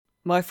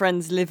My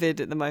friend's livid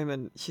at the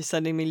moment. She's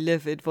sending me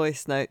livid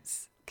voice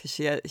notes because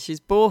she's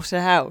bought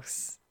a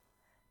house.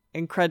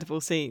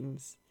 Incredible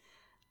scenes.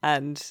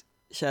 And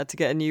she had to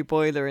get a new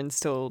boiler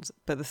installed,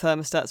 but the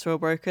thermostats were all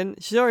broken.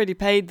 She's already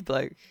paid the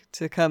bloke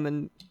to come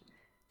and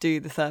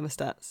do the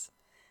thermostats.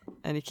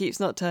 And he keeps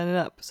not turning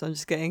up. So I'm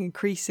just getting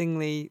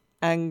increasingly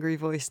angry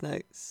voice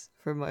notes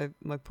from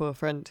my poor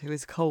friend who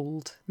is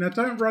cold. Now,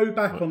 don't row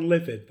back on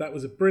livid. That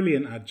was a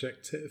brilliant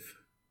adjective.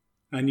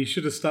 And you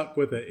should have stuck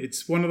with it.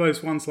 It's one of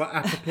those ones like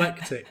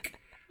apoplectic.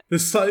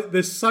 There's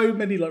so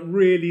many like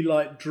really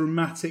like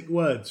dramatic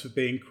words for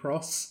being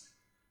cross.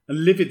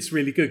 And livid's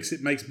really good because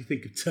it makes me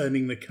think of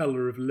turning the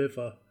colour of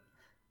liver.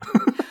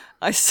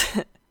 I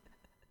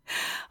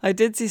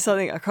did see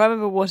something, I can't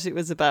remember what it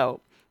was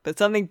about, but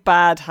something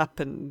bad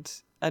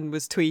happened and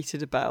was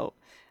tweeted about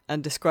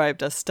and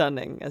described as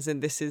stunning, as in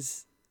this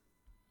is,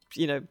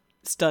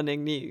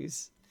 stunning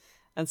news.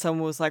 And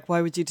someone was like,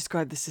 why would you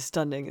describe this as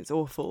stunning? It's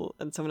awful.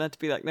 And someone had to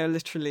be like, no,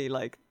 literally,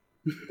 like,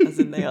 as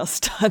in they are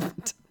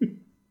stunned.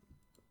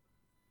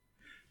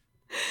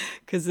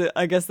 Because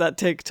I guess that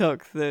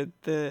TikTok, the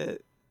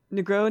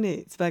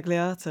Negroni,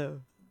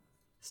 Spagliato,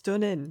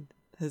 stunning,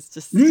 has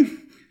just...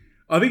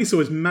 I think it's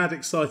always mad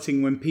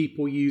exciting when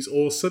people use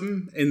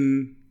awesome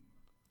in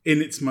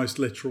its most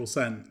literal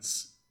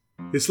sense.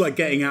 It's like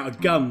getting out a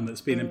gun that's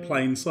been in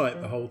plain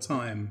sight the whole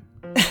time.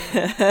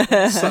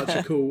 Such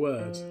a cool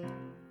word.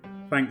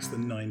 Thanks, the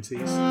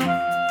 90s.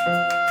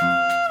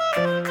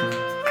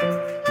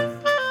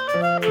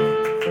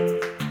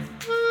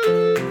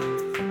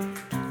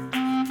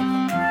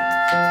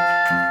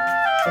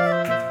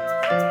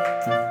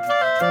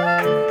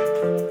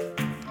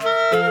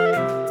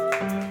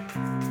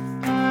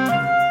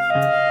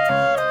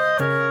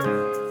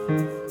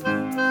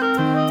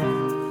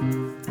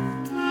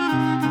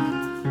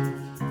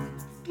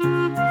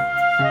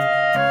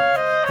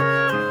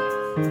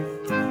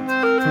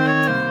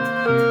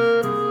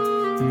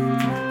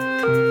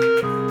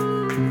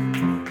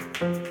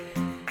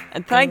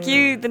 Thank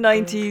you, the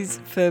 90s,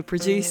 for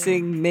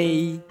producing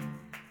me,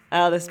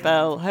 Alice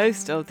Bell,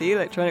 host of the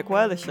Electronic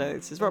Wireless Show.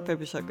 This is Rock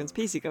Paper Shotgun's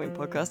PC Gaming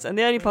podcast, and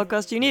the only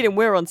podcast you need, and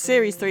we're on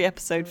Series 3,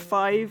 Episode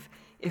 5,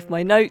 if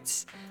my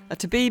notes are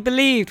to be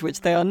believed,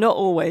 which they are not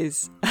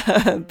always.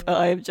 But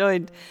I am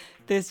joined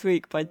this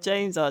week by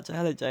James Archer.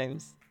 Hello,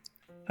 James.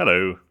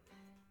 Hello.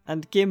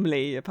 And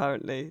Gimli,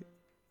 apparently.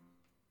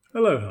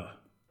 Aloha.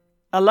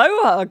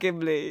 Aloha,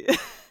 Gimli.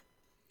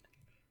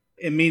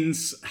 It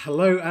means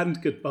hello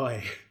and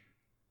goodbye.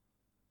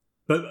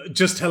 But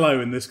just hello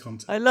in this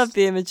context. I love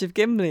the image of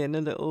Gimli in a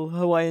little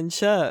Hawaiian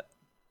shirt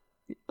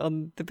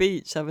on the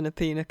beach having a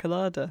pina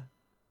colada.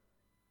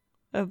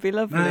 That would be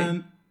lovely.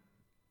 Man,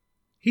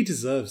 he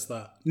deserves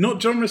that.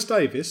 Not John Rhys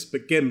Davis,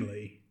 but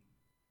Gimli.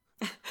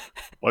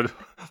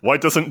 Why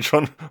doesn't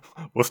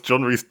what's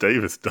John Rhys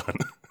Davis done?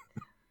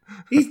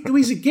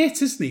 He's a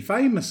git, isn't he,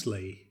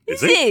 famously?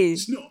 Is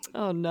he?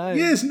 Oh, no.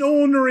 Yeah, he's an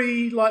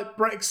ornery, like,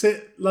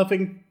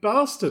 Brexit-loving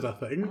bastard, I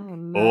think. Oh,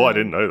 no. Oh, I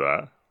didn't know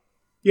that.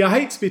 Yeah,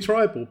 I hate to be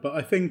tribal, but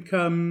I think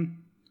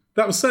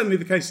that was certainly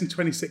the case in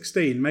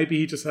 2016. Maybe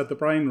he just had the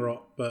brain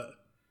rot, but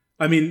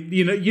I mean,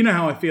 you know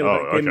how I feel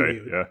about Gimli.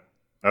 Okay, yeah,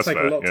 that's take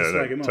fair. a lot to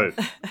slag him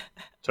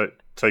off.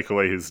 Take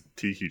away his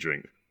tiki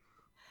drink.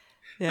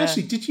 Yeah.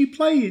 Actually, did you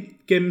play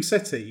Gim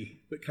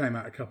City that came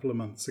out a couple of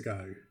months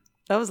ago?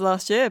 That was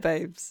last year,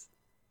 babes.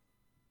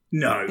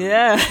 No.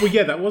 Yeah. Well,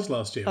 yeah, that was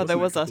last year. Oh, that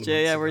was last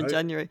year. Yeah, we're in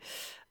January.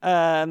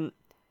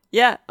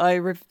 Yeah,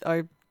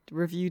 I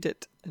reviewed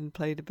it and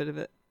played a bit of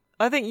it.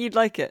 I think you'd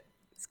like it.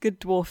 It's good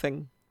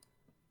dwarfing.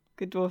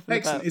 Good dwarfing.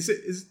 Excellent.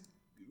 Is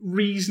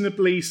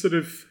reasonably sort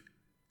of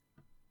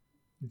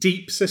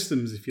deep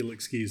systems, if you'll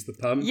excuse the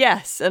pun.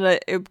 Yes, and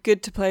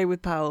good to play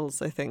with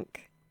pals, I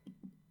think.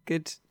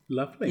 Good.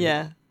 Lovely.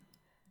 Yeah.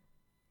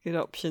 Good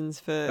options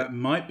for... That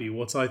might be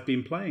what I've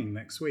been playing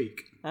next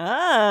week.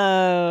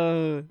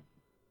 Oh.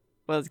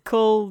 Well,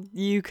 call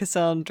you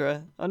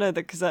Cassandra. Oh, no,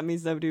 because that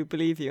means nobody will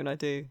believe you, and I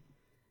do.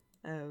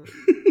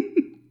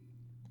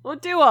 Or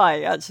do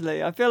I,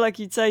 actually? I feel like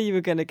you'd say you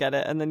were going to get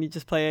it, and then you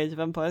just play Age of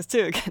Empires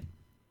 2 again.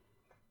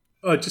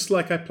 Oh, just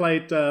like I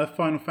played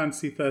Final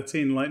Fantasy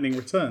 13 Lightning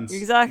Returns.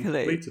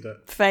 Exactly. Completed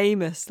it.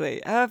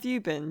 Famously. How have you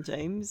been,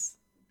 James?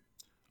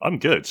 I'm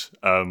good.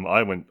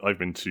 I've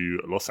been to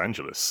Los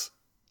Angeles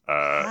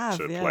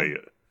play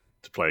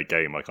a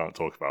game I can't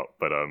talk about,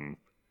 but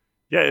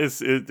yeah,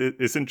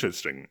 it's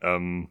interesting.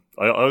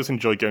 I always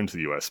enjoy going to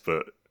the US,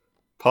 but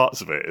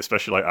parts of it,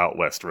 especially like out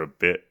west, are a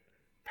bit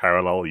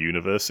parallel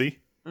university.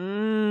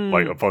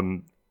 Like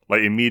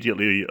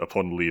immediately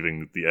upon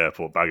leaving the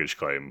airport baggage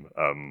claim,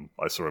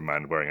 I saw a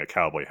man wearing a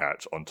cowboy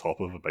hat on top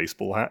of a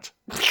baseball hat.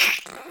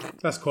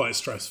 That's quite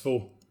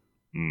stressful.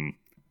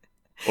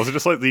 Also,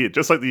 just like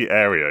the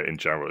area in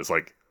general, it's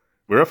like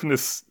we're up in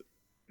this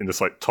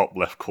like top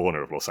left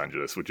corner of Los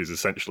Angeles, which is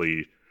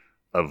essentially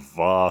a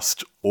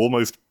vast,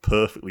 almost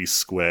perfectly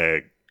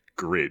square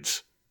grid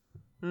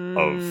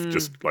of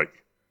just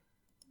like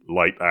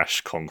light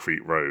ash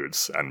concrete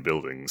roads and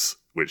buildings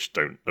which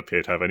don't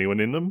appear to have anyone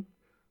in them.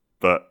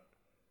 But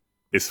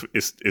it's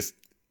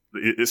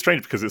it's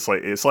strange because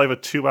it's either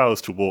 2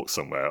 hours to walk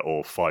somewhere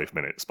or 5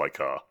 minutes by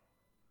car.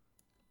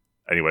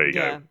 Anyway, you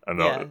go.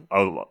 And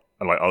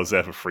I was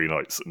there for 3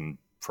 nights and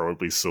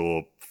probably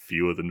saw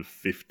fewer than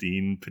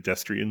 15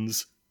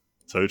 pedestrians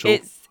total.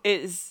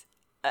 It's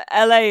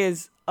LA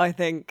is, I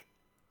think,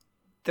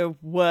 the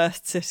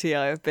worst city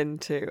I have been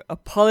to.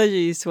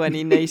 Apologies to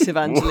any native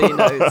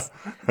Angelinos,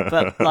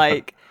 but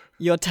like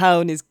your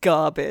town is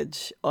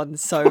garbage on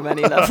so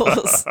many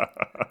levels.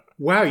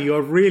 Wow, you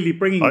are really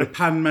bringing the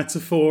pan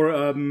metaphor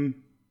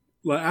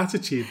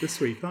attitude this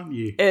week, aren't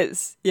you?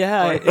 It's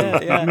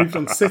I've moved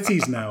on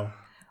cities now.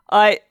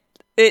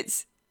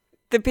 It's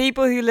the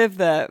people who live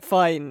there,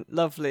 fine,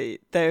 lovely.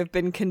 They have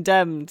been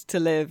condemned to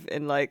live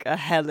in like a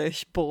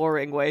hellish,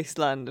 boring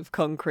wasteland of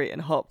concrete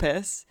and hot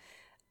piss.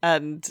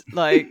 And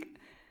like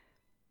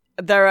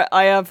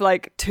I have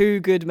like 2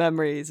 good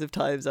memories of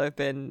times I've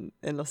been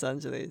in Los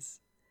Angeles.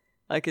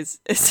 Like it's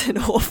an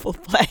awful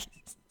place.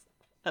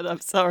 And I'm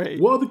sorry.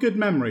 What are the good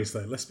memories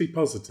though? Let's be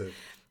positive.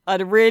 I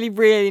had a really,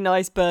 really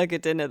nice burger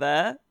dinner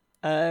there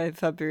in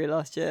February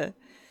last year.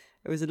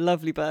 It was a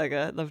lovely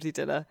burger, lovely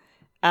dinner.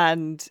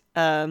 And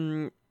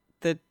the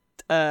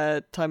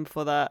time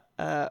before that,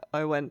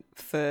 I went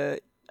for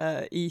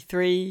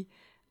E3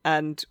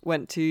 and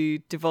went to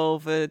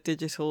Devolver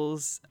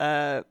Digital's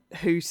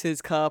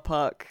Hooters car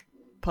park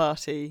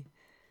party,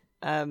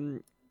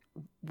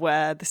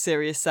 where the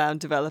Serious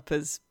Sound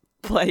developers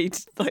played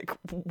like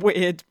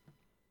weird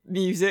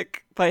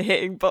music by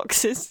hitting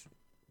boxes.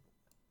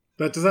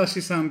 That does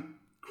actually sound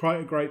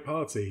quite a great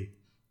party.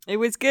 It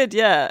was good,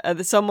 yeah.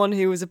 There's someone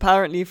who was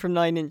apparently from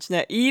Nine Inch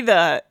Nails.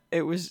 Either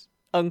it was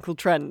Uncle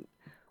Trent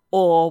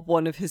or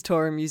one of his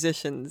touring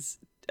musicians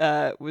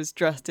was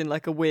dressed in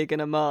like a wig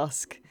and a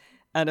mask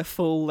and a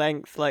full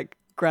length like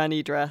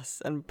granny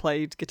dress and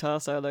played guitar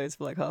solos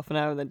for like half an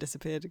hour and then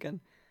disappeared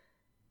again.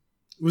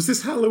 Was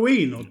this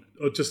Halloween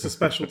or just a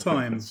special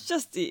time? It's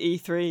just the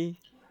E3.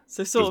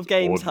 So sort of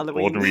games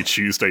Halloween. Ordinary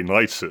Tuesday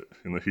night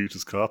in the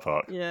Hooters car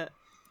park. Yeah.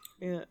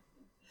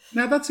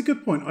 Now that's a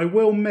good point.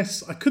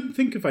 I couldn't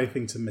think of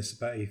anything to miss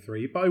about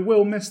E3, but I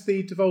will miss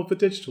the Devolver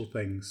Digital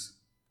things.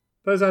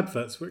 Those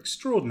adverts were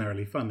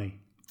extraordinarily funny.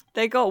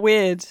 They got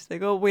weird. They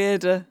got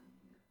weirder.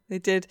 They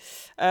did.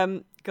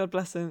 God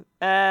bless them.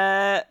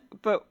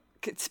 But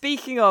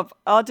speaking of,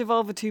 are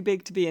Devolver too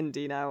big to be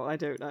indie now? I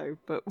don't know.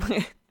 But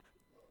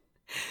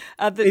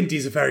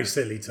indie's a very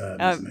silly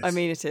term, isn't it? I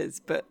mean, it is,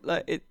 but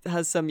like it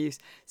has some use.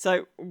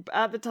 So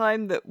at the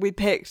time that we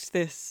picked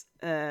this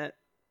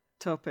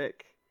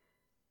topic,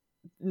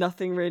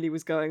 nothing really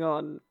was going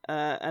on,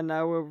 and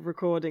now we're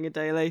recording a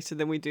day later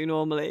than we do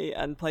normally,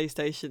 and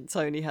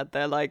Sony had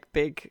their like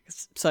big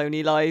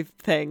Sony Live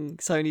thing,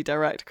 Sony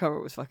Direct, I can't remember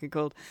what it was fucking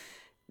called,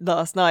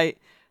 last night.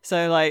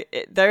 So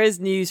like there is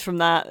news from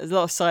that. There's a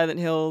lot of Silent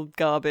Hill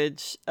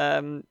garbage.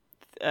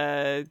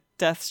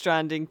 Death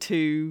Stranding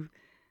 2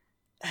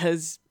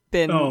 has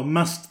been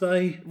must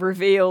they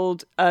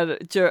revealed.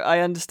 I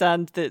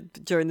understand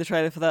that during the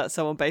trailer for that,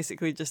 someone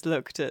basically just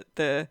looked at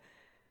the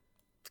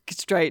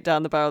straight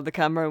down the barrel of the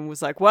camera and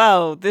was like,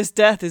 wow, this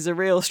death is a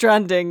real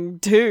Stranding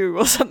 2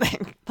 or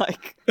something.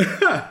 Like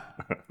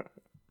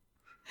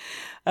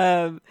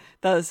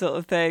that sort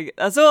of thing.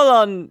 That's all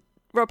on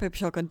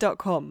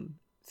rockpapershotgun.com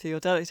for your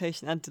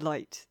delectation and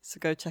delight, so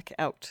go check it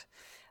out.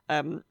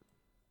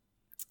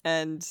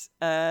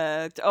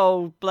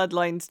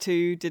 Bloodlines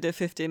 2 did a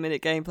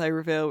 15-minute gameplay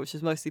reveal, which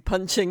was mostly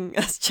punching,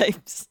 as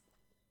James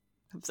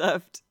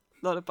observed.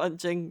 A lot of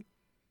punching.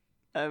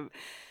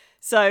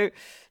 So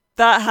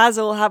that has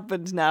all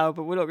happened now,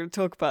 but we're not going to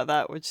talk about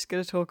that. We're just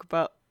going to talk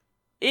about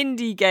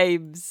indie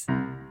games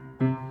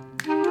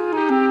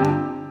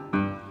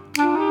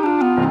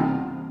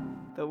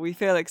that we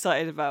feel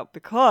excited about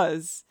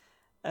because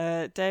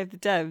Day of the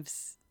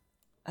Devs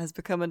has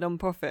become a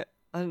non-profit.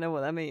 I don't know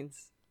what that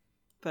means,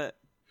 but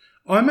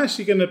I'm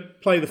actually going to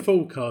play the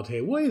full card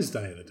here. What is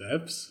Day of the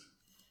Devs?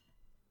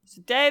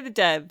 So Day of the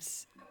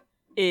Devs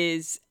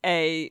is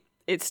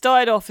it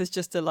started off as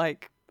just a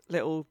like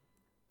little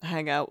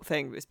hangout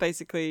thing, but it's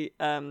basically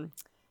I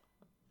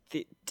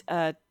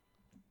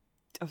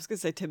was going to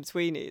say Tim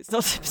Sweeney. It's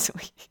not Tim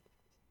Sweeney.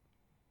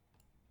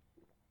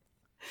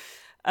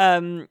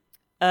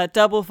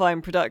 Double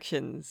Fine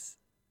Productions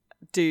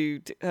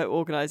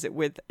organise it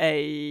with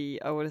I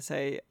want to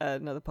say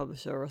another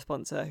publisher or a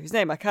sponsor whose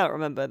name I can't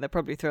remember, and they're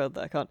probably thrilled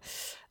that I can't.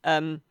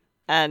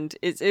 And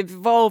it's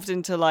evolved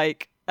into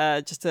like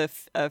just a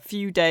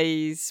few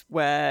days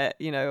where,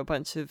 you know, a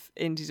bunch of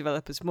indie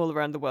developers from all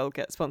around the world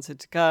get sponsored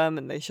to come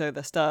and they show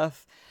their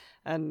stuff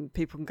and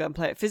people can go and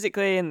play it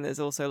physically, and there's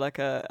also like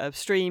a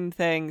stream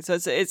thing. So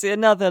it's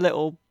another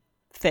little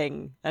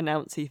thing,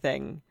 announcy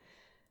thing,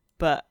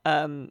 but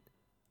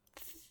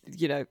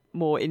you know,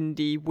 more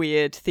indie,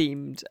 weird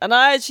themed. And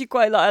I actually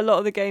quite like a lot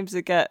of the games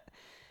that get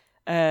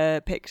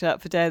picked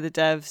up for Day of the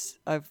Devs.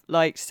 I've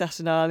liked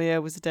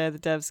Saturnalia was a Day of the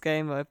Devs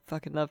game. I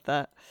fucking love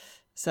that.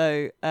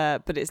 So,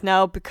 but it's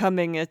now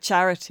becoming a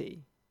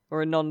charity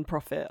or a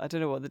non-profit. I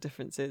don't know what the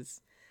difference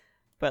is.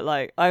 But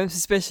like, I'm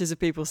suspicious of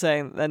people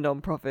saying that they're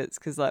non-profits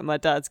because like my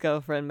dad's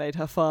girlfriend made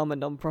her farm a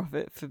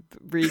non-profit for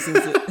reasons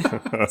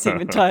that seem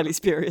entirely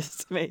spurious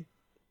to me.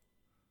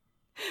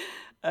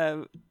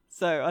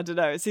 So I don't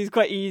know. It seems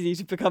quite easy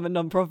to become a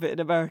non-profit in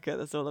America.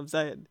 That's all I'm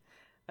saying.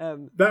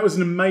 That was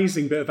an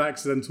amazing bit of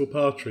accidental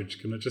partridge,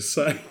 can I just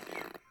say?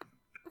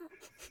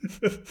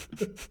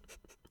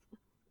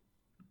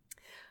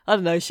 I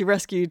don't know. She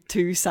rescued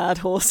 2 sad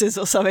horses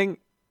or something.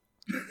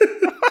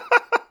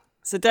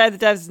 So Dare the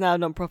Devs is now a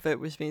non-profit,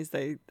 which means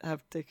they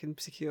can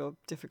secure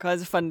different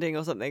kinds of funding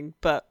or something.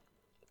 But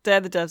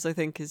Dare the Devs, I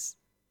think, is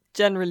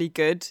generally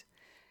good.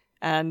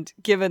 And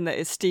given that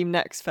it's Steam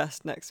Next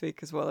Fest next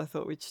week as well, I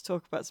thought we'd just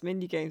talk about some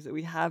indie games that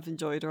we have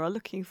enjoyed or are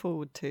looking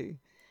forward to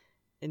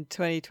in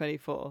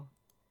 2024.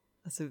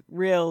 That's a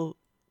real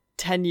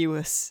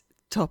tenuous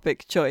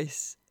topic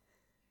choice.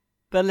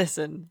 But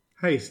listen.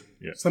 Hey,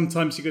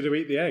 sometimes you got to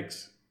eat the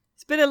eggs.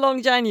 It's been a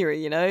long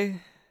January, you know?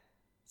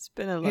 It's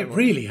been a long It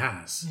really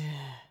has.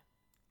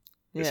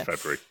 Yeah. It's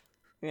February.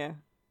 Yeah.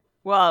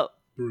 Well,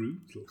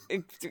 brutal.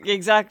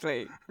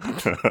 Exactly.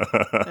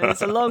 And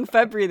it's a long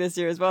February this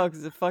year as well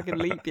because it's a fucking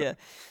leap year.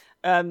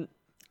 So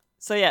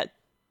yeah,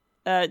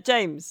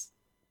 James,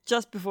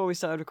 just before we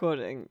started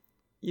recording,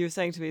 you were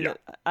saying to me that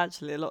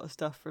actually a lot of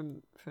stuff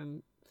from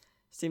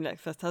Steam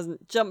Next Fest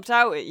hasn't jumped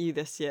out at you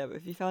this year. But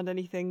have you found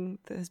anything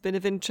that has been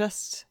of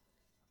interest?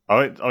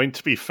 I mean,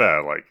 to be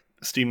fair, like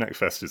Steam Next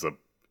Fest is a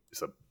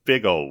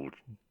big old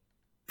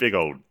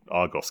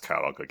Argos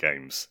catalogue of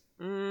games.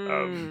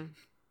 I'm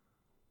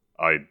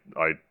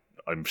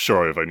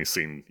sure I've only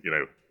seen,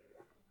 the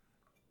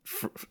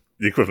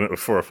equivalent of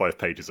 4 or 5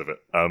 pages of it.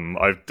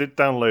 I did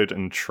download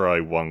and try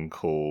one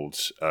called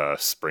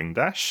Spring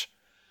Dash,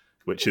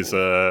 which is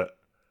a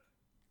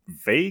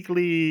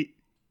vaguely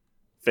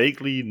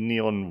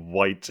neon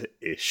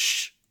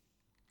white-ish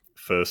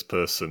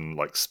first-person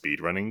like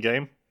speedrunning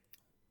game.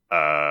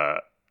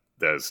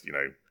 There's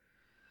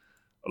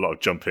a lot of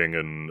jumping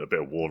and a bit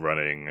of wall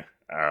running,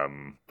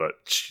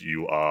 but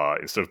you are,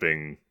 instead of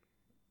being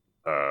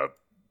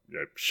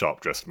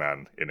sharp-dressed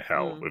man in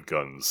hell with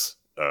guns,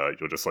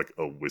 you're just like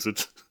a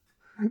wizard.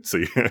 So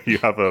you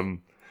have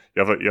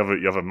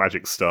a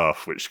magic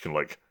staff which can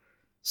like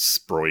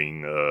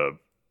spring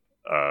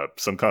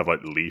some kind of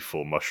like leaf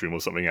or mushroom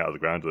or something out of the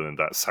ground, and then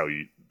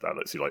that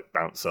lets you like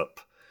bounce up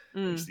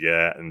into the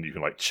air, and you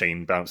can like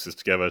chain bounces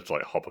together to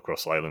like hop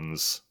across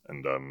islands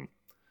and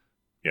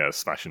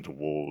smash into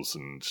walls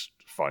and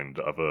find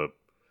other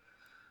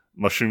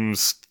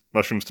mushrooms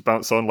to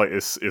bounce on. Like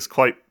it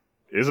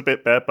is a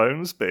bit bare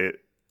bones, but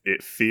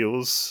it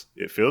feels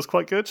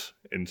quite good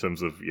in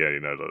terms of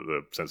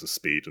the sense of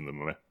speed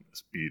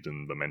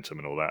and momentum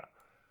and all that.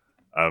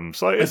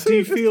 So I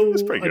do feel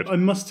it's pretty good. I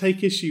must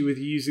take issue with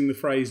using the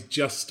phrase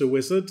 "just a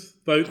wizard."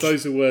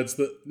 Those are words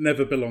that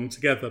never belong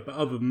together. But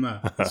other than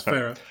that, it's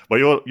fair.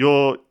 Well,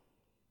 your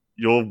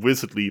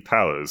wizardly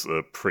powers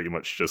are pretty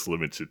much just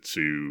limited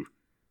to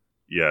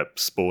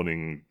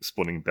spawning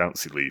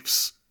bouncy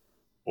leaves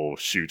or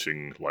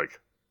shooting like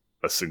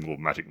a single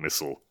magic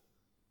missile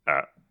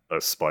at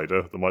a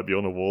spider that might be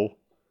on a wall.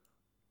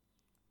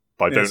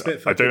 But it's a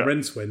bit fucking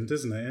Rincewind,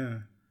 isn't it? Yeah.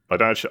 I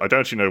don't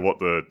actually know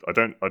what I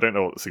don't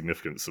know what the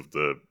significance of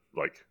the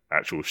like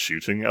actual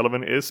shooting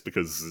element is,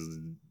 because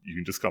you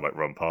can just kind of like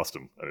run past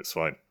them and it's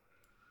fine.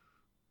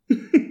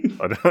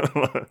 I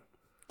don't.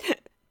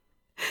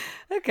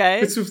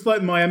 Okay. This was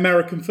like my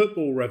American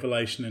football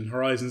revelation in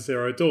Horizon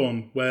Zero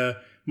Dawn,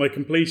 where my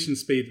completion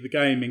speed of the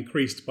game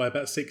increased by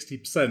about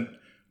 60%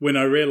 when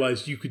I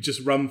realised you could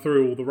just run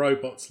through all the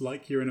robots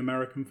like you're in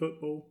American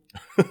football.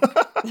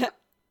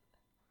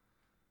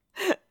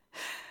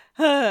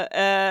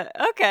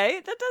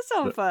 Okay, that does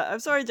sound fun. I'm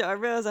sorry, Joe. I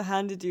realised I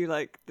handed you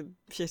like the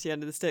shitty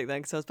end of the stick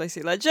then, because I was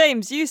basically like,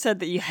 James, you said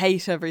that you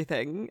hate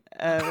everything.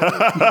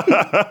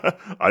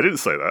 I didn't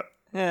say that.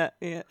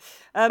 Yeah.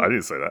 I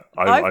didn't say that.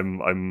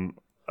 I'm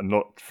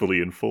not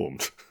fully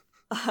informed.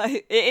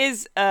 It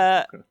is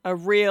a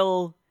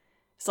real.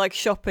 It's like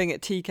shopping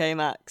at TK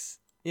Maxx.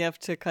 You have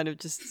to kind of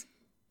just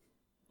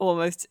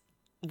almost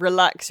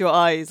relax your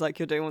eyes like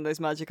you're doing one of those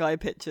magic eye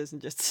pictures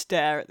and just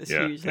stare at this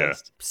huge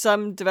list.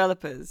 Some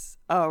developers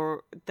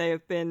they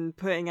have been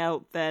putting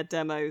out their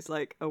demos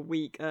like a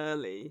week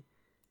early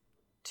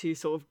to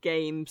sort of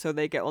game so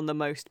they get on the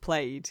most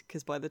played,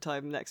 because by the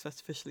time Next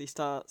Fest officially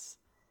starts,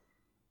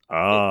 they're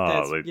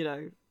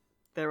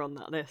on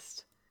that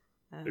list.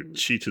 They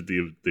cheated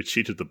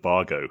the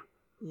Bargo.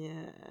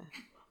 Yeah.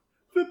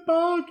 The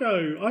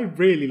Bargo! I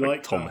really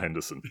like Tom that.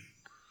 Henderson.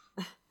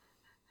 Have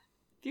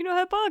you not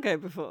heard Bargo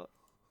before?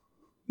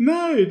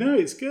 No,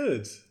 it's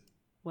good.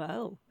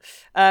 Well,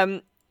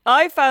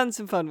 I found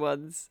some fun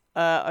ones.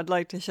 I'd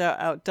like to shout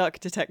out Duck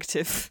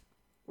Detective,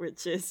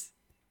 which is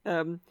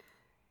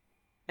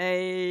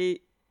a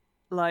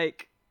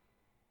like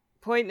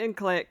point and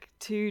click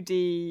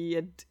 2D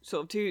and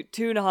sort of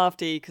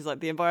 2.5D, because like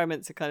the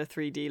environments are kind of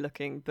 3D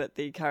looking, but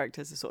the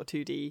characters are sort of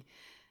 2D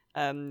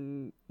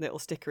little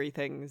stickery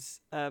things.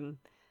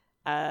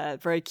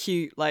 Very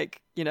cute,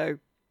 like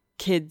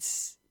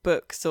kids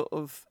book sort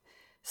of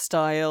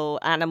style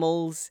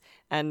animals,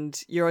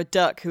 and you're a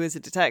duck who is a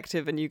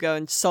detective, and you go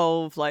and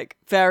solve like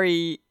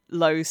very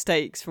low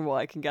stakes, from what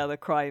I can gather,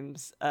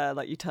 crimes.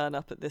 Like you turn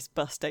up at this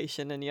bus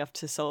station and you have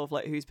to solve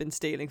like who's been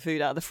stealing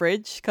food out of the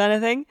fridge kind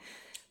of thing.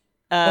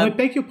 I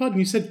beg your pardon,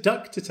 you said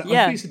duck detective.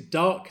 Yeah. I thought you said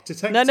dark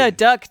detective. No,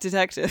 duck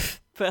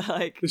detective. But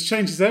like this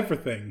changes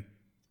everything.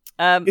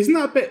 Isn't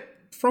that a bit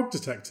frog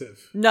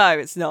detective? No,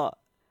 it's not.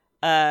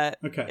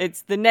 Okay.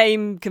 It's the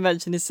name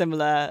convention is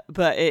similar,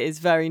 but it is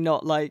very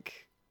not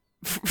like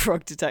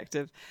frog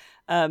detective.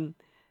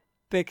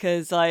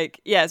 Because like,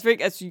 yeah, it's very,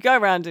 as you go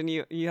around and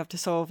you have to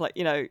solve like,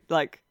 you know,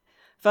 like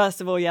first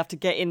of all you have to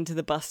get into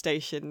the bus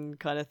station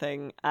kind of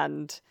thing,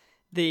 and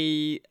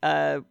the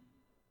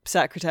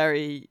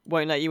secretary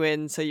won't let you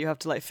in, so you have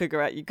to like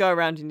figure out, you go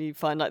around and you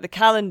find like the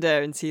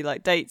calendar and see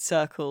like dates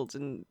circled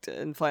and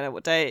find out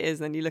what day it is,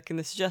 and then you look in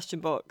the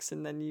suggestion box,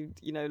 and then you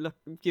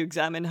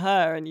examine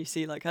her and you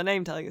see like her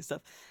name tagging and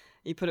stuff.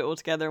 You put it all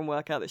together and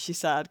work out that she's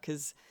sad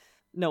because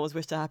no one's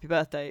wished her happy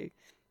birthday,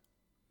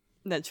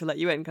 and then she'll let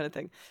you in kind of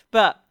thing.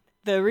 But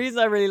the reason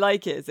I really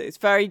like it is that it's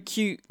very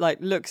cute, like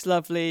looks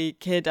lovely,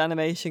 kid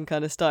animation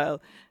kind of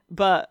style,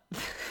 but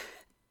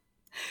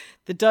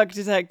the duck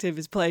detective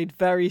is played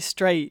very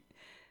straight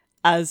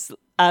as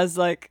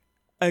like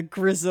a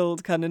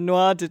grizzled kind of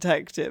noir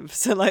detective.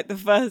 So like the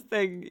first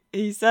thing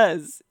he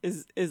says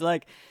is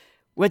like,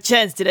 "What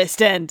chance did I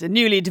stand? A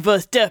newly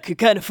divorced duck who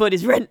can't afford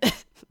his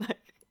rent."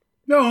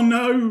 Oh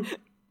no.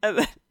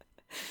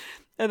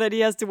 And then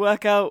he has to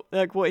work out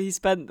like what he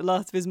spent the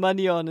last of his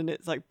money on, and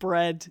it's like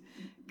bread,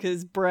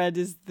 because bread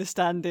is the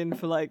stand-in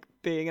for like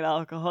being an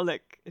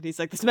alcoholic. And he's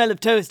like, "The smell of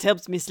toast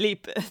helps me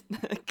sleep."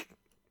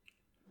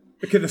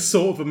 Okay, that's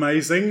sort of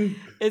amazing.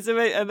 It's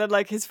amazing. And then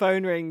like his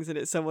phone rings and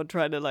it's someone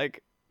trying to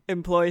like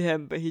employ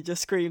him, but he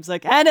just screams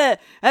like, "Anna,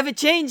 I have a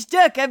changed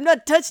duck. I've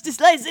not touched a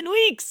slice in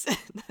weeks."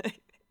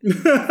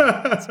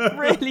 It's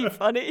really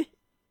funny.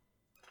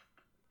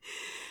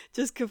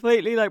 Just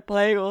completely like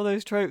playing all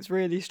those tropes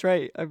really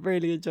straight. I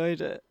really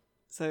enjoyed it.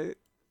 So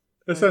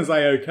that sounds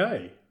like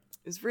okay.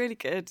 It's really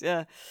good,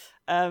 yeah.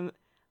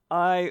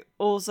 I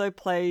also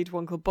played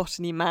one called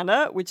Botany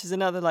Manor, which is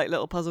another like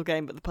little puzzle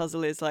game, but the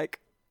puzzle is like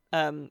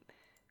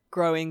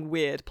growing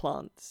weird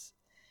plants.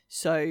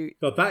 So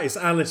God, that is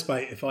Alice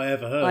bait if I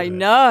ever heard I it.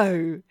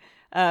 know.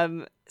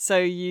 So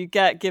you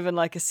get given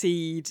like a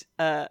seed,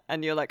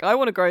 and you're like, "I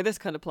want to grow this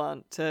kind of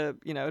plant to,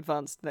 you know,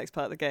 advance the next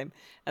part of the game."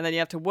 And then you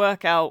have to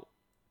work out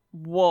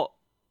what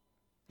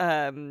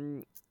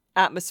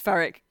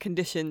atmospheric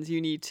conditions you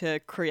need to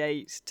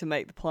create to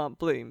make the plant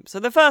bloom. So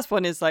the first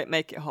one is like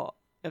make it hot.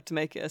 You have to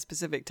make it a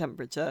specific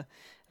temperature,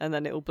 and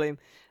then it will bloom.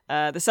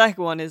 The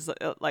second one is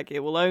like it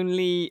will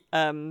only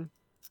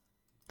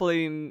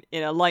bloom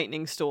in a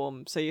lightning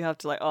storm, so you have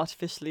to like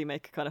artificially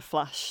make a kind of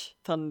flash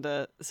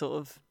thunder sort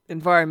of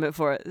environment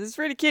for it. It's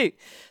really cute,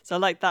 so I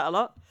like that a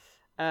lot.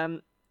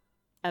 And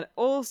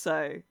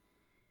also,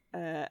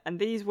 and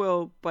these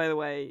will, by the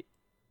way,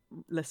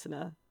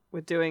 listener,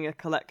 we're doing a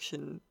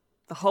collection.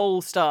 The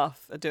whole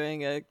staff are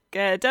doing a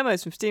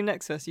demos from Steam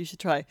Next Fest. You should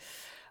try.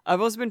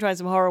 I've also been trying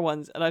some horror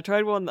ones, and I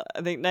tried one that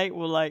I think Nate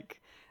will like.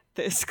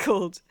 That is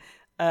called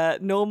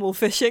Normal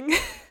Fishing.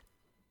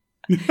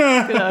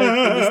 Gonna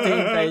open the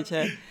Steam page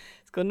here.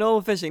 It's called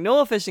Normal Fishing.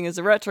 Normal Fishing is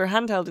a retro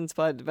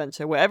handheld-inspired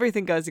adventure where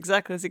everything goes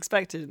exactly as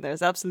expected, and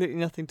there's absolutely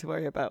nothing to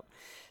worry about.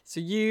 So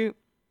you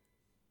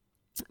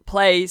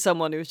play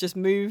someone who's just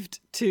moved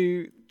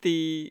to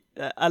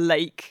a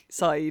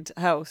lakeside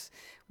house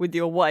with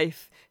your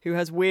wife, who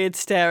has weird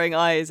staring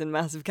eyes and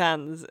massive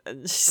cans,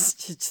 and she's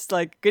just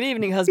like, "Good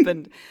evening,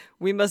 husband.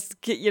 We must,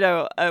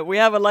 we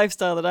have a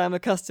lifestyle that I am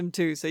accustomed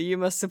to, so you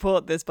must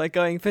support this by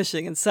going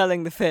fishing and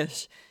selling the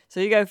fish." So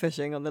you go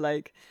fishing on the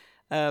lake,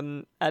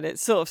 and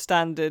it's sort of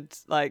standard,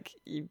 like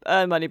you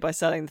earn money by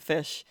selling the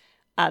fish,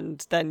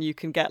 and then you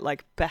can get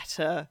like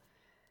better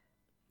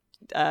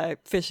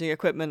fishing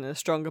equipment and a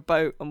stronger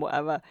boat and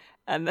whatever,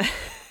 and then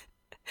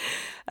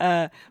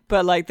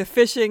but like the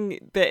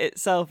fishing bit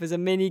itself is a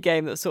mini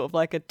game that's sort of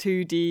like a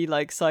 2D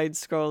like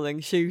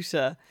side-scrolling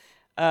shooter,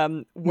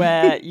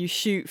 where you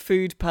shoot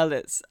food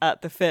pellets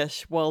at the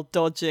fish while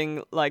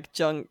dodging like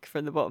junk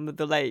from the bottom of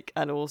the lake,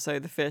 and also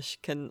the fish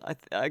can,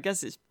 I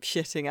guess it's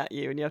shitting at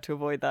you and you have to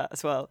avoid that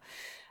as well,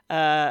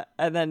 and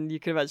then you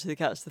can eventually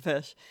catch the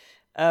fish,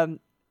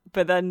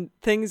 but then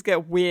things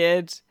get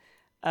weird.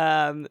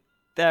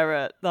 There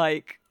are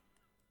like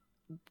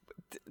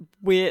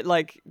weird,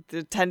 like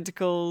the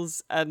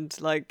tentacles, and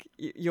like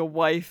your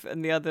wife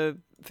and the other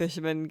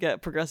fishermen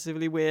get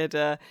progressively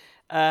weirder,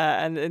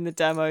 and in the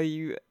demo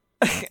you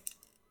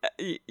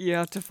you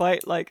have to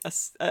fight like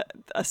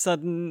a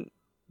sudden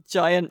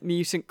giant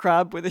mutant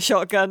crab with a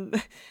shotgun.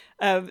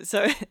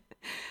 So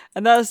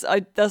and that's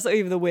not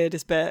even the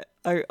weirdest bit.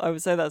 I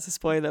would say that's a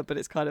spoiler, but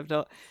it's kind of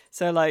not.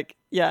 So like,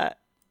 yeah,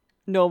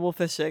 Normal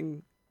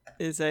Fishing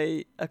is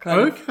a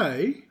kind of,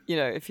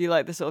 if you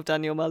like the sort of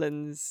Daniel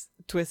Mullins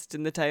twist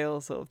in the tail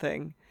sort of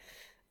thing.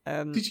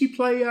 Did you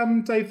play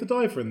Dave the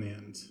Diver in the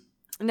end?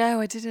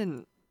 No, I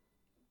didn't.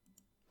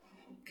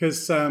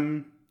 Because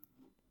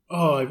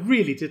I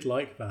really did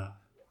like that.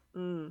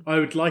 I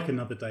would like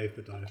another Dave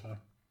the Diver.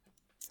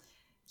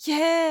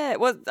 Yeah.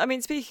 Well, I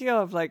mean, speaking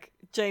of, like,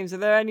 James, are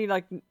there any,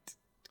 like,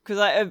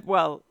 because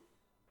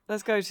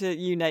let's go to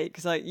you, Nate,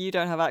 because you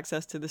don't have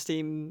access to the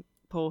Steam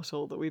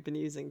portal that we've been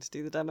using to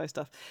do the demo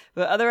stuff.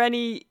 But are there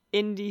any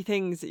indie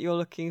things that you're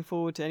looking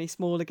forward to? Any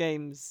smaller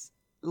games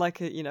like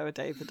a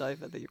Dave the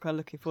Diver that you're kind of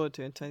looking forward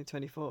to in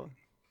 2024?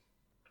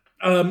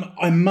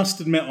 I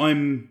must admit,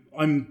 I'm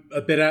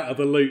a bit out of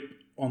the loop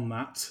on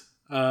that.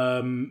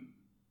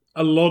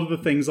 A lot of the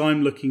things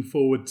I'm looking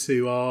forward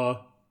to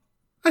are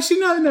actually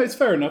no. It's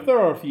fair enough. There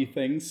are a few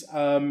things.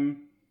 I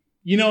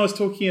was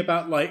talking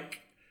about like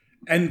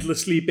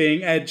endlessly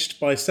being edged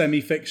by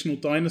semi-fictional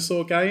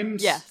dinosaur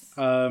games. Yes.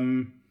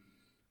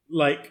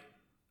 Like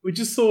we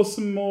just saw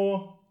some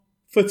more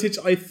footage,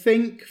 I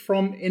think,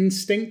 from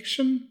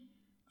Instinction,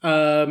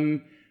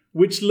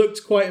 which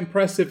looked quite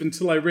impressive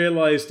until I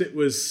realised it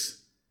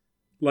was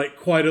like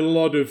quite a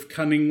lot of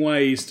cunning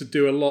ways to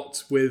do a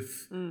lot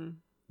with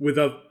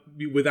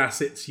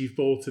assets you've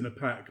bought in a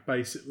pack,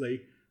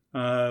 basically.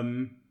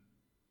 It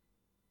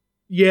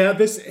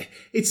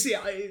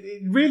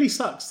really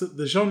sucks that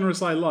the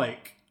genres I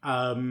like,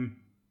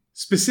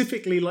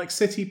 specifically like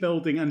city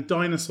building and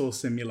dinosaur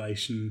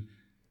simulation,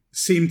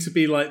 seem to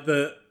be like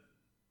the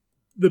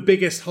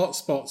biggest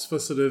hotspots for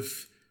sort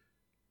of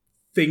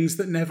things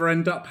that never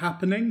end up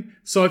happening.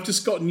 So I've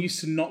just gotten used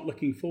to not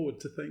looking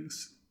forward to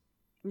things.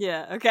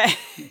 Yeah, okay.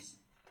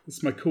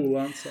 That's my cool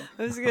answer.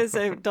 I was going to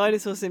say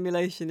dinosaur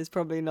simulation is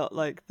probably not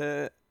like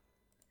the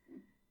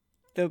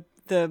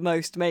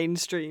most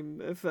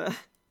mainstream of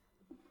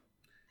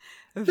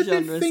But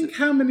genres. then think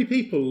how many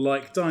people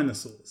like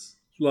dinosaurs.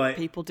 Like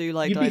people do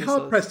like you'd dinosaurs. be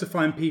hard pressed to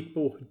find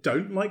people who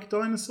don't like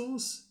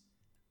dinosaurs.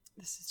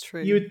 This is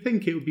true. You would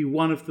think it would be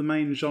one of the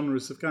main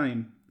genres of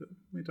game, but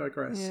we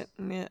digress.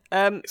 Yeah.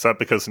 Is that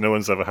because no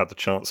one's ever had the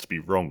chance to be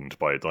wronged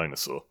by a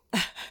dinosaur?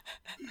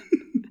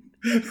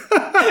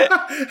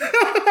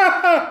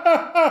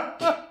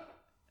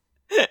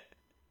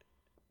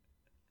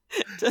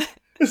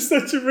 It's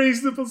such a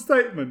reasonable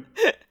statement.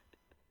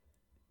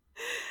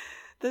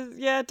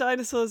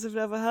 Dinosaurs have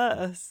never hurt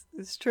us.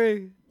 It's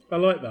true. I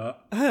like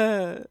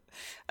that.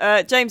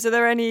 James, are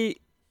there any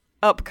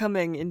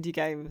upcoming indie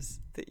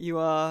games that you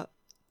are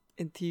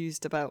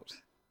enthused about?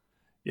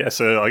 Yeah,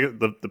 so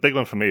the big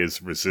one for me is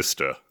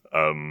Resistor,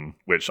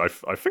 which I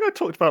think I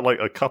talked about like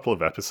a couple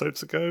of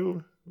episodes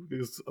ago.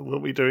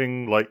 Weren't we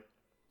doing like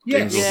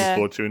games we're looking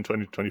forward to in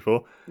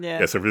 2024?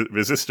 Yeah. So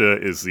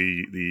Resistor is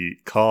the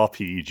car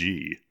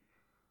PG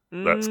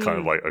that's kind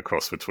of like a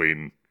cross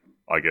between,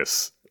 I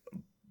guess,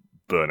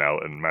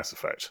 Burnout and Mass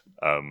Effect.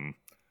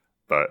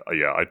 But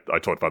I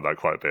talked about that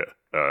quite a bit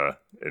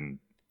in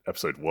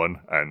episode 1,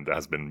 and there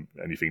hasn't been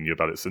anything new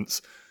about it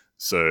since.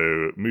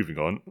 So moving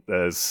on,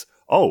 there's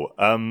so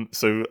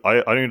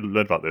I only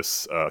learned about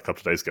this a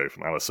couple of days ago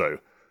from LSO.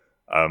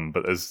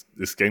 But there's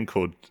this game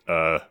called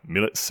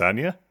Millet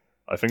Sanya,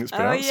 I think it's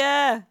pronounced. Oh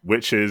yeah,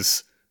 which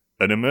is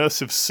an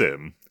immersive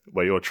sim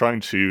where you're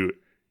trying to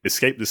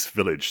escape this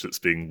village that's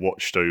being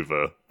watched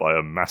over by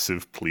a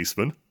massive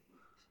policeman.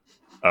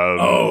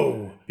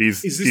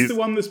 Is this the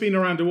one that's been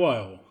around a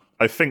while?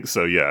 I think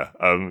so, yeah.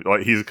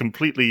 Like he's a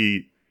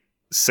completely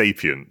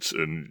sapient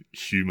and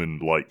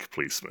human-like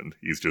policeman.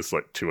 He's just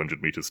like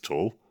 200 meters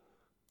tall.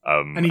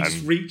 And he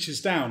just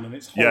reaches down, and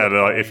it's horrifying.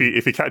 Yeah. Like,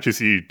 if he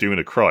catches you doing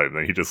a crime,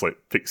 then he just like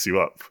picks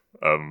you up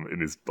in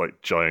his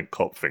like giant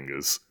cop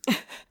fingers,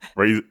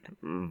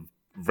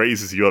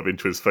 raises you up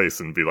into his face,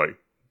 and be like,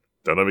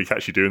 "Don't let me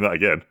catch you doing that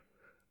again."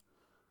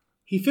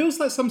 He feels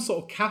like some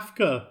sort of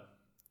Kafka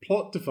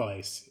plot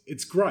device.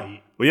 It's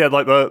great. Well, yeah,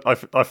 like I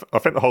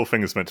think the whole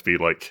thing is meant to be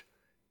like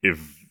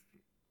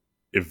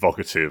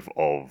evocative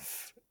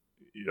of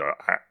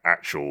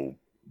actual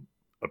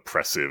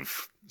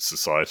oppressive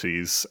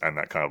societies and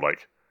that kind of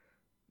like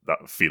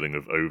that feeling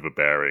of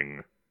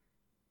overbearing,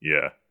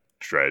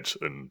 dread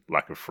and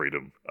lack of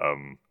freedom.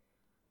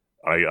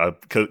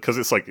 Because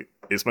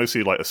it's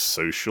mostly like a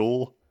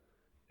social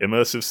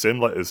immersive sim.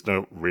 Like there's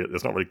not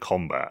really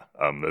combat.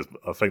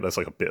 I think there's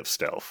like a bit of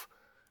stealth.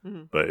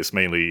 Mm-hmm. But it's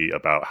mainly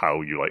about how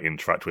you like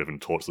interact with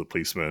and talk to the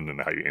policeman, and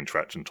how you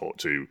interact and talk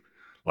to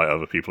like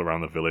other people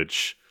around the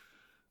village.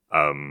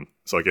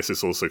 So I guess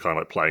it's also kind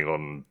of like playing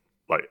on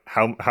like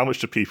how much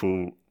do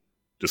people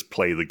just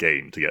play the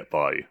game to get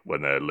by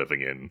when they're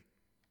living in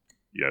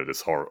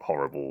this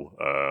horrible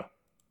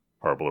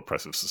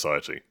oppressive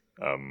society.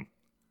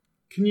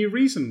 Can you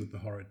reason with the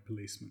horrid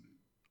policeman?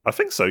 I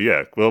think so.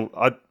 Yeah. Well,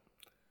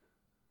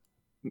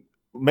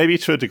 maybe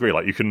to a degree.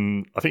 Like I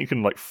think you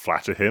can like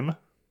flatter him.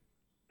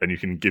 And you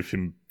can give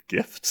him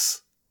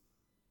gifts.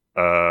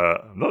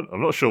 I'm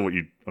not sure what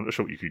you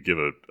could give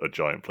a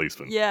giant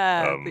policeman.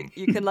 Yeah, but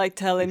you can like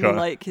tell him you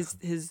like his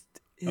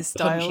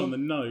style. Punch on the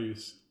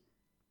nose.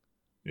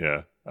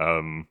 Yeah.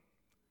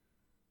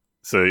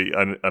 So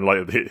and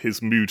like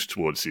his mood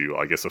towards you,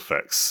 I guess,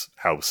 affects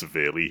how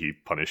severely he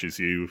punishes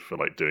you for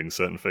like doing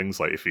certain things.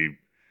 Like if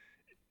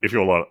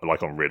you're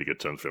like on really good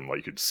terms with him, like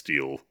you could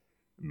steal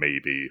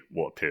maybe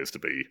what appears to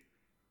be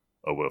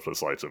a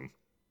worthless item.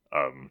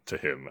 to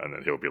him, and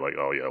then he'll be like,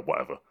 "Oh yeah,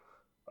 whatever."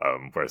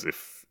 Whereas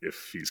if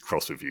he's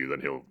cross with you,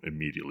 then he'll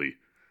immediately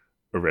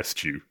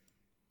arrest you,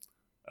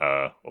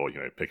 or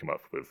pick him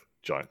up with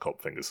giant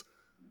cop fingers.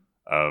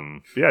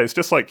 Yeah, it's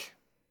just like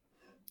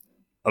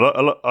I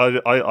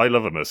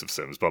love immersive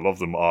sims, but a lot of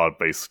them are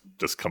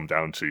just come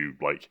down to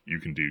like you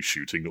can do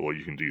shooting or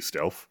you can do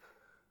stealth,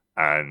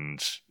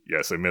 and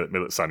yeah, so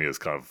Millet Sanya is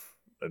kind of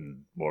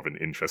more of an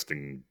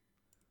interesting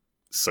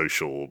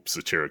social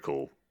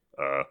satirical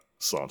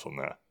slant on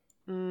that.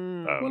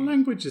 What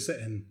language is it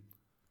in?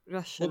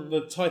 Russian. What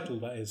the title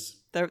that is?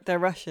 They're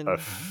Russian.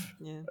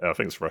 Yeah, I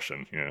think it's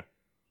Russian. Yeah,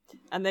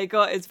 and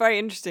it's very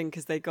interesting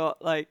because they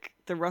got like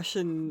the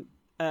Russian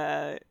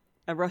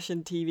a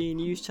Russian TV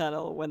news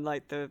channel when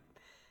like the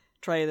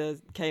trailer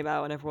came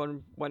out and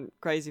everyone went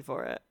crazy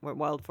for it, went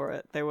wild for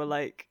it. They were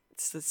like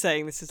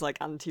saying this is like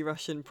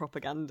anti-Russian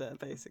propaganda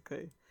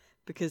basically,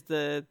 because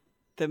the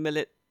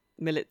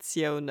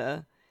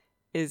Militsiona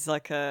is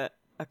like a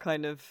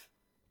kind of,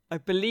 I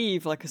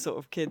believe, like a sort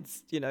of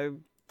kids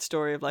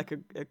story of like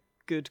a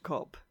good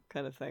cop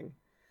kind of thing.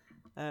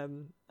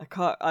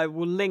 I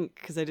will link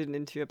because I did an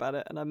interview about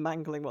it and I'm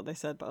mangling what they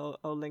said, but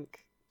I'll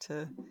link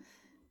to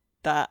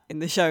that in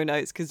the show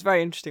notes because it's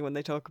very interesting when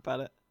they talk about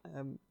it.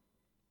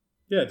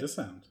 Yeah, it does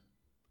sound.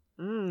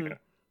 Yeah.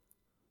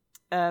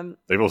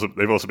 They've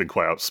also been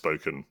quite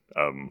outspoken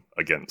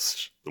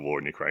against the war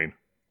in Ukraine,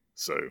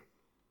 so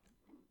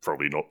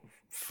probably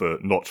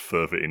not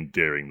further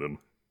endearing them.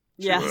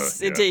 Yes,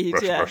 indeed.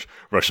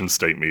 Russian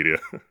state media.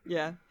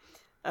 Yeah.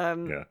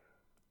 Yeah,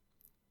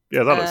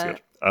 that looks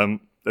good.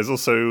 There's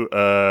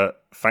also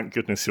Thank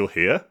Goodness You're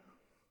Here,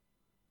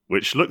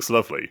 which looks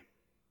lovely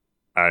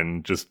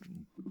and just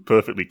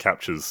perfectly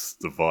captures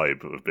the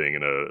vibe of being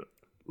in a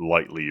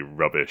lightly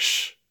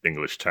rubbish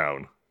English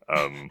town.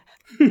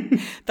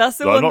 That's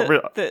the one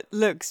that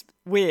looks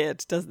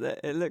weird, doesn't it?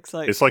 It looks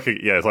like it's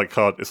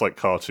like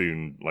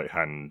cartoon, like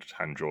hand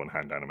drawn,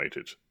 hand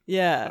animated.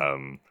 Yeah.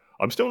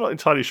 I'm still not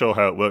entirely sure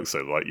how it works though.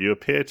 Like you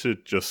appear to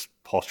just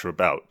potter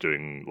about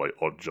doing like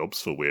odd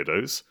jobs for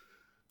weirdos,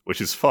 which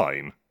is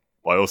fine.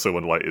 But I also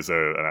wonder, like, is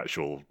there an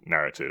actual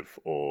narrative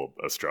or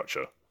a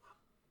structure?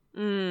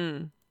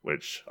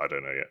 Which I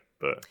don't know yet,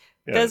 but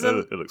yeah,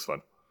 it looks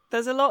fun.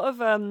 There's a lot of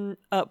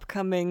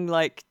upcoming,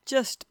 like,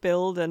 just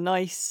build a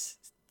nice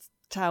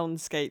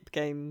townscape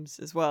games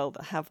as well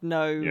that have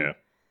no,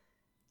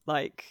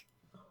 like,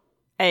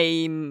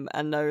 aim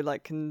and no,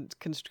 like,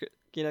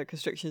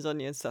 constrictions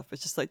on you and stuff.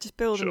 It's just like, just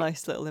build a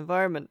nice little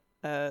environment.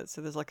 So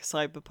there's, like, a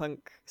cyberpunk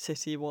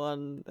city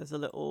one. There's a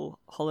little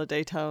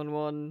holiday town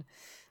one.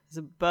 There's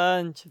a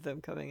bunch of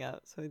them coming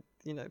out. So,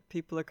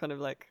 people are kind of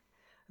like,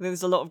 I think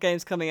there's a lot of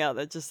games coming out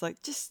that just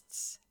like,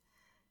 just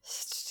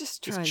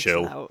try and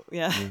chill out.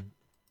 Yeah.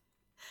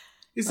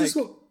 Is this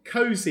what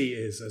cozy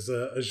is as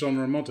a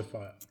genre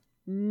modifier?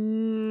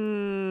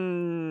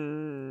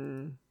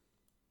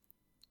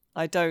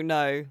 I don't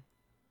know.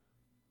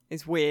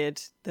 It's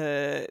weird.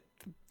 I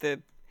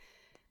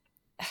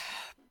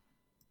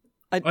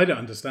don't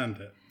understand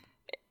it.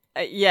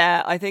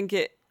 Yeah, I think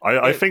it.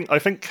 I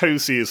think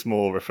cozy is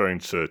more referring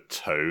to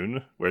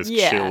tone, whereas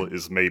chill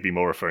is maybe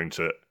more referring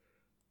to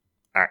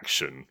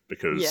action.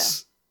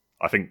 Because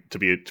I think to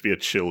be a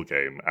chill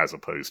game as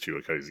opposed to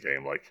a cozy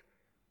game, like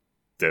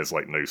there's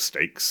like no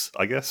stakes,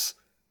 I guess.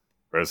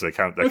 Whereas there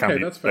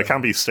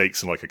can be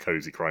stakes in like a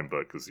cozy crime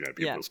book because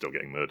people are still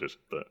getting murdered.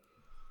 But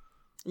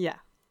yeah,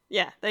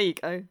 there you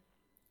go.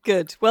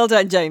 Good, well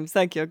done, James.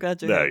 Thank you. I'm glad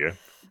you're there. Here. You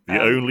go.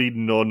 The only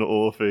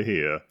non-author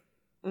here.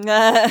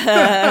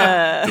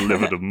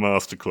 Delivered a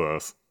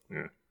masterclass.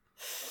 Yeah.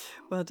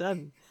 Well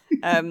done.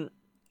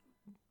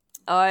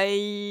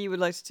 I would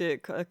like to do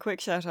a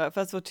quick shout out,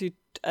 first of all, to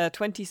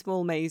 20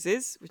 Small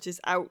Mazes, which is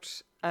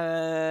out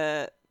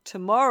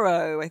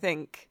tomorrow, I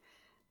think.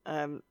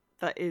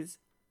 That is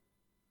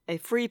a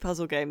free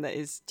puzzle game that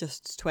is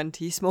just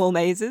 20 small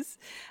mazes.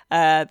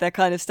 They're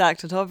kind of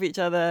stacked on top of each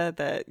other.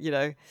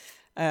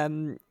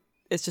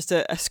 It's just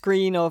a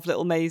screen of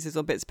little mazes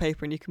on bits of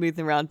paper and you can move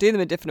them around, do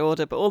them in different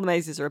order, but all the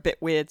mazes are a bit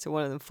weird, so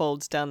one of them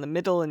folds down the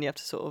middle and you have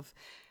to sort of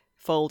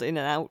fold in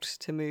and out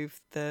to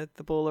move the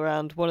ball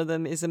around. One of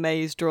them is a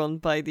maze drawn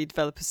by the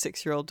developer's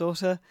 6-year-old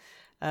daughter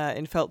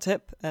in felt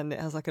tip, and it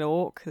has like an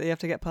orc that you have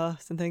to get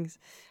past and things.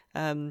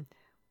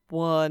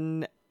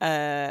 One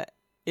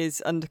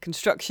is under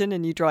construction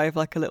and you drive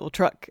like a little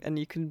truck and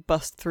you can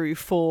bust through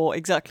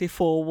exactly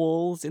four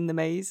walls in the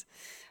maze.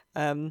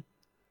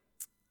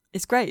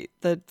 It's great.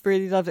 They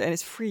really loved it and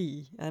it's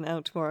free and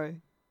out tomorrow.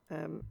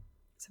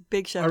 It's a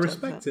big shout out. I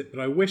respect it,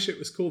 but I wish it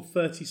was called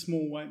 30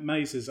 Small White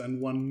Mazes and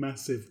one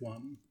massive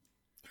one,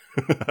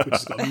 which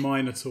has got a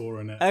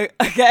Minotaur in it. Oh,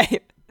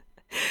 okay.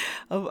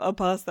 I'll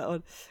pass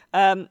that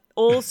on.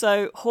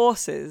 Also,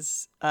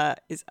 Horses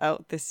is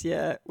out this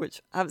year,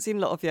 which I haven't seen a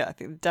lot of yet. I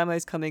think the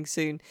demo's coming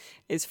soon.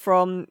 It's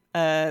from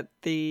Santa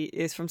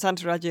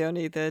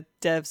Ragioni, the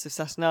devs of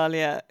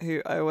Saturnalia,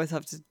 who I always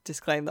have to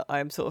disclaim that I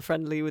am sort of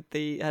friendly with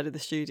the head of the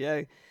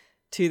studio.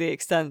 to the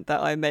extent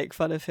that I make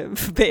fun of him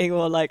for being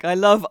all like, I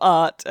love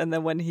art, and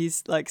then when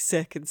he's like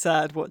sick and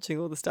sad watching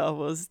all the Star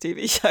Wars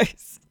TV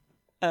shows.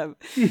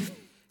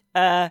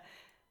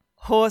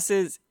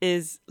 Horses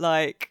is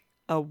like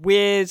a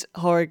weird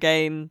horror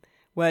game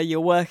where you're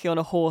working on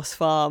a horse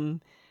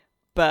farm,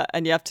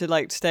 and you have to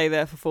like stay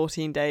there for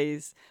 14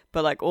 days,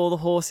 but like all the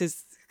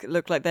horses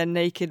look like they're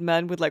naked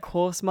men with like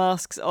horse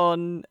masks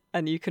on,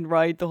 and you can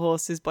ride the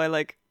horses by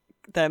like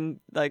them,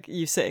 like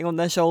you sitting on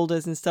their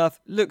shoulders and stuff.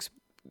 Looks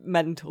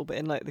mental, but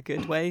in like the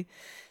good way.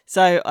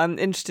 So I'm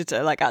interested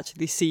to like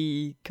actually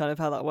see kind of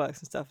how that works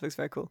and stuff. Looks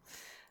very cool.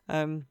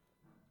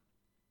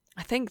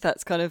 I think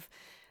that's kind of,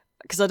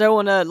 because I don't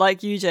want to,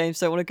 like you, James,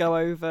 don't want to go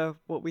over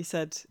what we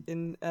said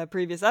in a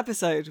previous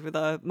episode with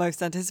our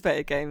most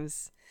anticipated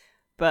games.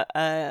 But,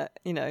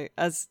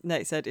 as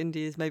Nate said, indie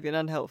is maybe an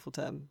unhelpful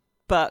term,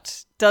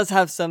 but does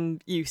have some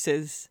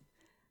uses.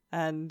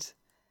 And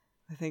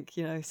I think,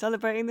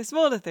 celebrating the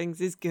smaller things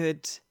is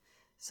good.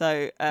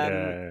 So,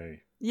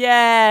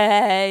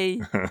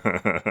 Yay!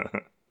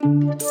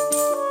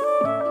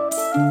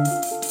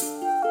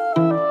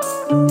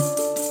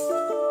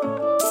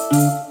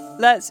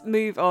 Let's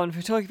move on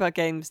from talking about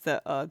games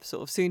that are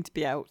sort of soon to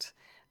be out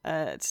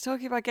to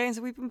talking about games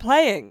that we've been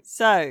playing.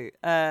 So,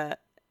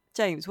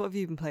 James, what have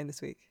you been playing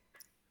this week?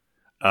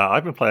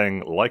 I've been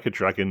playing Like a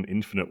Dragon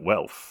Infinite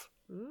Wealth.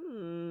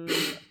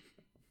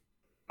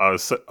 I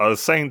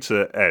was saying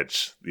to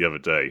Edge the other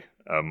day,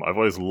 I've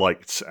always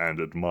liked and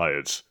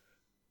admired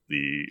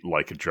the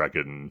Like a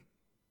Dragon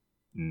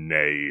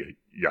nay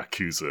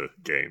Yakuza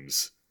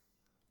games,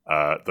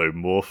 though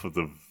more for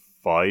the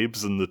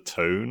vibes and the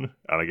tone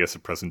and I guess the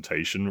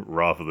presentation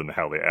rather than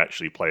how they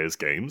actually play as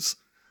games.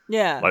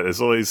 Yeah, like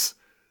there's always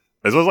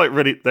like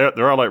really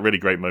there are like really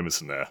great moments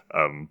in there,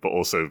 but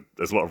also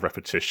there's a lot of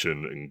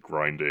repetition and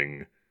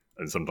grinding,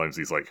 and sometimes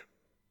these like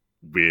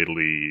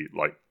weirdly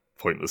like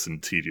pointless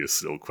and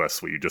tedious little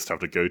quests where you just have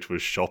to go to a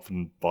shop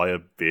and buy a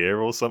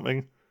beer or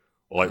something,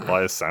 or like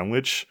buy a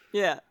sandwich.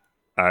 Yeah.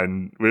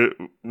 And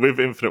with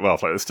Infinite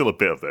Wealth, like there's still a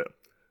bit of it.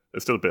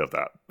 There's still a bit of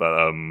that,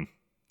 but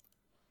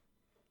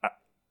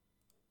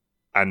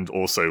and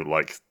also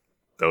like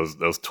there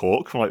was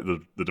talk from like the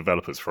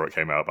developers before it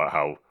came out about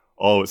how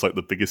it's like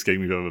the biggest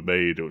game we've ever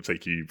made. It will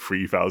take you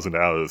 3,000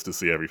 hours to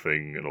see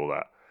everything and all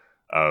that.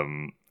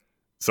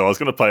 So I was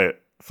gonna play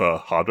it for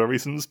hardware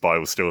reasons, but I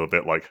was still a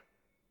bit like,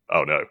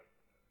 oh no.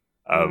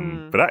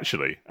 But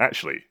actually,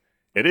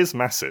 it is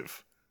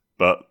massive.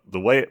 But the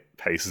way it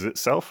paces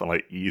itself and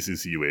like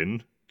eases you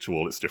in to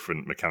all its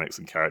different mechanics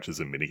and characters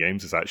and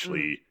minigames is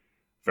actually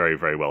very,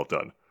 very well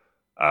done.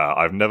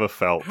 I've never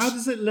felt... How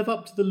does it live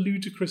up to the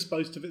ludicrous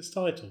boast of its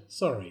title?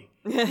 Sorry.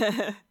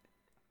 In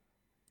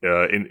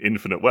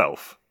Infinite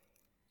Wealth.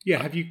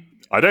 Yeah, have you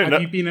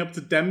been able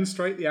to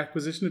demonstrate the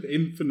acquisition of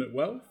infinite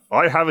wealth?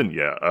 I haven't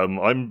yet.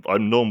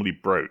 I'm normally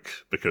broke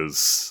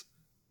because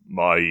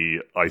I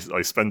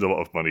spend a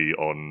lot of money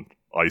on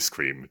ice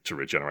cream to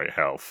regenerate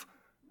health.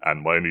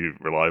 And my only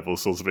reliable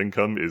source of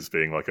income is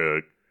being like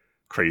a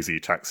crazy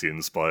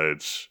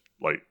taxi-inspired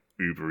like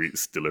Uber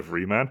Eats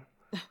delivery man.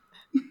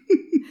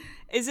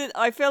 Is it?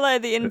 I feel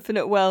like the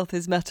infinite wealth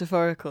is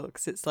metaphorical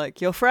because it's like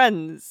your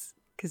friends,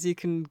 because you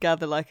can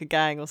gather like a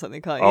gang or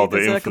something, can't you? Oh,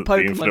 the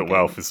infinite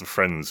wealth is the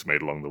friends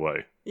made along the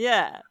way.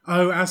 Yeah.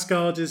 Oh,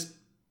 Asgard is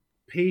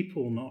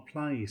people, not a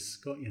place.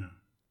 Got you.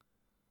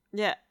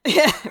 Yeah.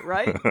 Yeah.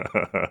 Right.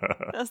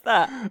 That's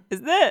that,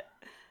 isn't it?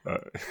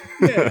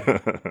 Yeah.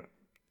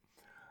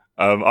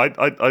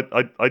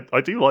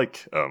 I do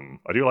like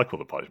all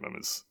the party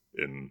members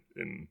in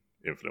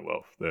Infinite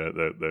Wealth.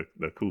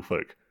 They're cool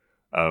folk.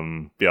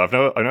 Yeah, I've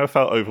never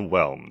felt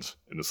overwhelmed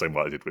in the same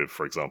way I did with,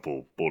 for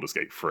example, Baldur's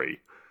Gate 3.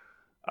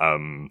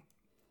 I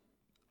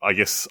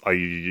guess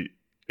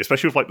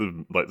especially with like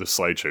the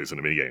slideshows and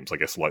the mini games, I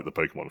guess like the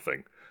Pokemon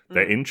thing,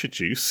 they're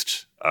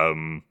introduced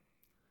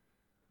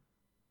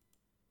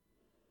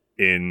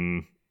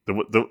in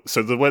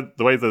the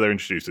way that they're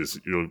introduced is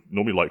you're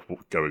normally like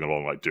going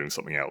along like doing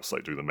something else,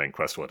 like doing the main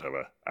quest or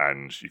whatever,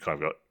 and you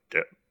kind of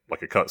get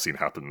like a cutscene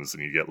happens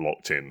and you get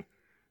locked in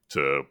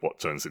to what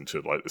turns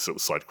into like this little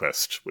side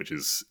quest, which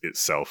is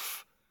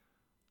itself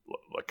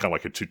like kind of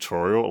like a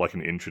tutorial, like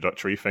an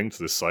introductory thing to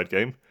this side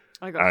game.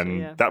 I got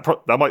you, yeah.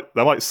 that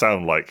might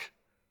sound like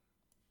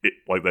it,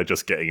 like they're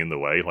just getting in the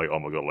way, like, oh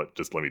my god,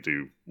 just let me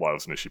do what I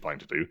was initially planning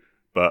to do.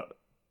 But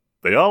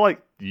they are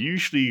like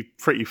usually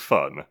pretty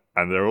fun,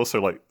 and they're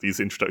also like these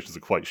introductions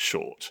are quite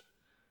short,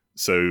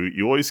 so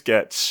you always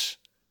get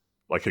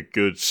like a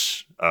good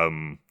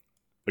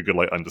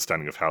like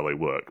understanding of how they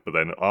work. But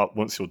then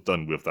once you're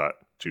done with that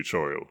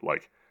tutorial,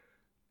 like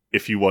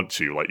if you want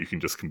to, like you can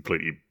just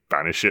completely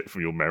banish it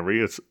from your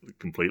memory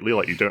completely.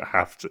 Like you don't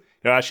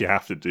actually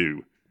have to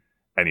do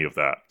any of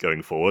that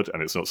going forward,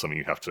 and it's not something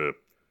you have to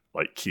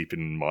like keep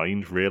in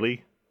mind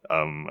really,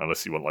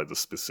 unless you want like the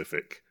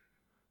specific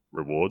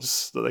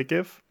rewards that they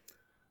give.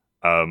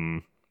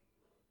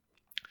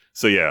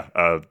 So yeah,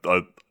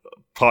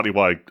 partly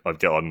why I'd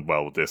get on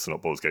well with this and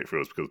not Baldur's Gate 3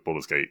 was because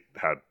Baldur's Gate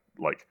had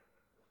like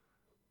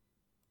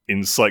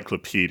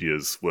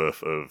encyclopedias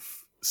worth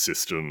of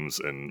systems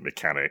and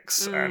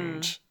mechanics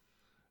and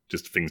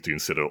just things to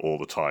consider all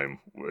the time,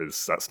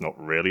 whereas that's not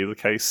really the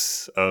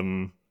case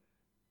in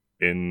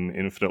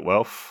Infinite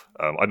Wealth.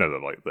 I know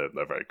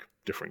they're very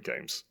different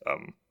games,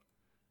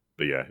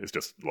 but yeah, it's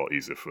just a lot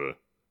easier for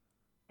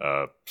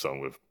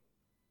someone with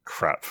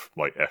crap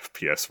like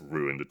FPS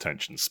ruined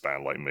attention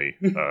span like me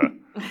to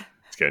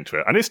get into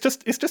it. And it's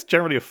just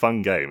generally a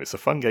fun game. It's a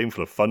fun game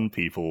full of fun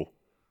people,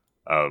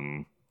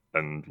 and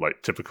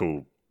like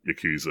typical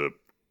Yakuza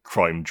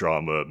crime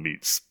drama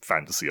meets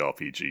fantasy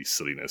RPG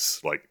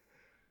silliness. Like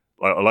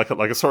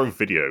a sort of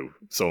video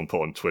someone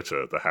put on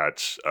Twitter that had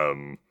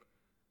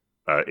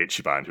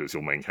Ichiban, who is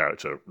your main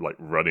character, like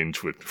run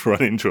into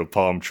a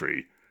palm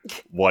tree,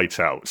 white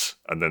out,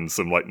 and then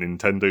some like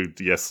Nintendo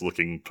DS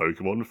looking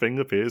Pokemon thing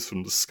appears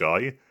from the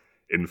sky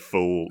in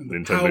full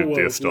Nintendo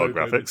DS style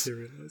graphics.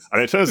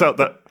 And it turns out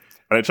that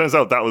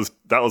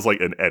was like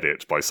an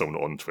edit by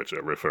someone on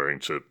Twitter referring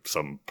to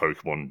some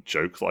Pokemon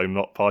joke that I'm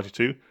not party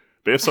to.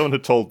 But if someone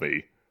had told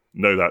me,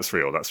 no, that's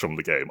real, that's from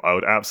the game, I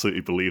would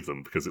absolutely believe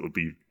them, because it would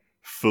be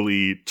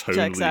fully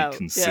tonally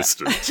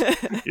consistent.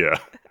 Yeah.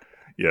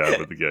 Yeah,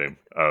 with the game.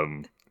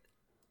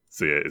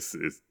 So yeah, it's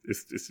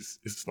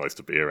just nice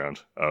to be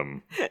around.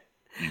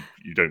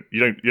 You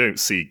don't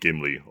see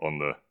Gimli on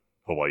the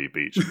Hawaii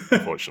beach,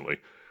 unfortunately.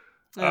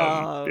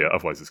 Yeah,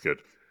 otherwise it's good.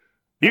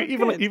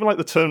 Even like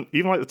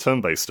the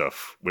turn-based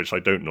stuff, which I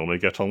don't normally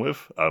get on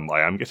with,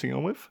 I am getting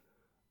on with,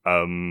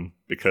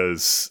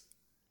 because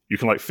you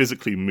can like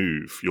physically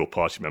move your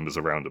party members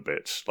around a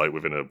bit, like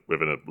within a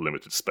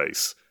limited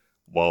space,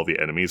 while the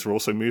enemies are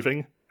also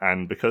moving,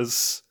 and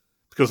because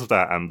of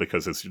that, and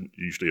because there's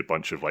usually a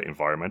bunch of like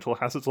environmental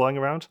hazards lying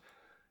around,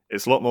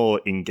 it's a lot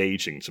more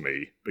engaging to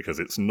me, because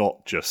it's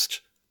not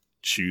just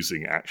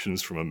choosing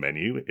actions from a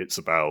menu. It's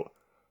about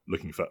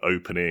looking for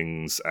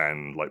openings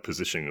and like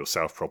positioning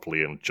yourself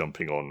properly and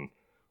jumping on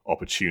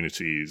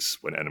opportunities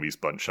when enemies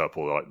bunch up,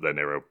 or like they're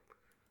near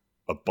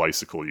a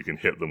bicycle you can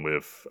hit them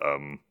with,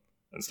 and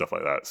stuff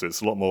like that. So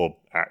it's a lot more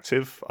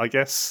active, I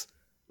guess,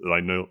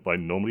 than I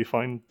normally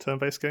find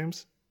turn-based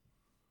games.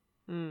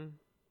 Well,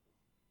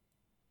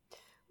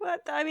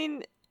 I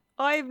mean,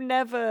 I've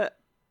never,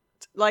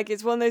 like,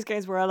 it's one of those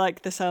games where I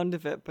like the sound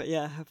of it, but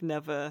yeah, have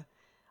never.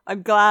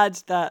 I'm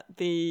glad that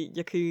the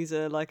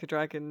Yakuza Like a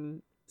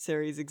Dragon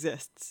series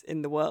exists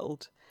in the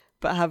world,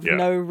 but have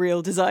no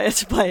real desire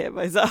to play it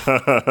myself.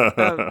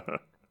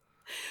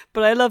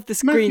 But I love the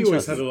screenshots. Matthew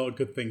always had a lot of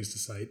good things to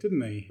say,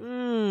 didn't he?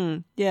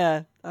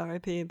 Yeah,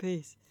 R.I.P. in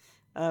peace.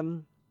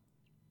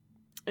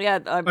 Yeah,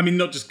 I mean,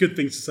 not just good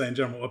things to say in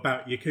general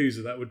about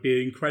Yakuza. That would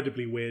be an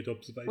incredibly weird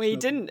observation. Well, he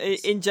didn't.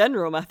 In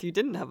general, Matthew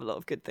didn't have a lot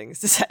of good things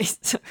to say.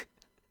 So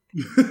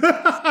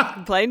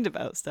complained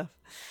about stuff.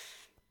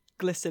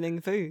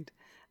 Glistening food.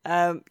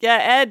 Yeah,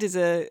 Ed is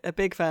a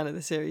big fan of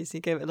the series. He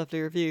gave it a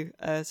lovely review.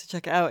 So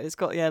check it out. It's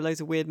got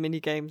loads of weird mini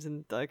games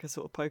and like a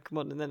sort of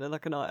Pokemon, and then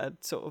like a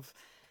sort of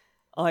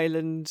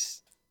island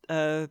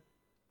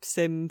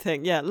sim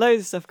thing. Yeah,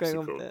 loads of stuff going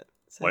on with it.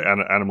 So. Like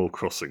Animal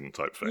Crossing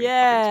type thing.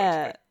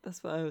 Yeah,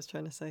 that's what I was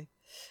trying to say.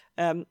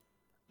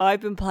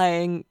 I've been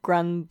playing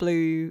Grand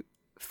Blue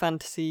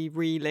Fantasy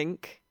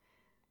Relink,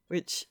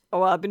 which,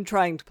 I've been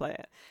trying to play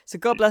it. So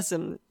God bless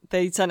them,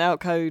 they sent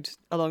out code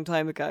a long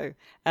time ago,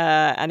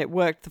 and it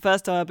worked the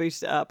first time I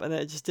booted it up, and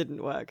then it just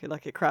didn't work.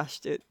 It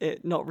crashed.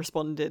 It not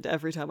responded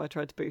every time I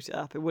tried to boot it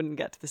up. It wouldn't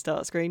get to the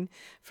start screen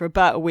for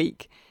about a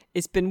week.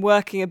 It's been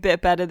working a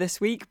bit better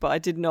this week, but I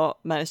did not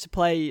manage to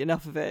play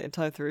enough of it in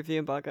time for the review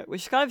embargo,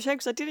 which is kind of a shame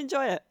because I did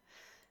enjoy it.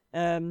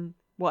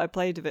 What I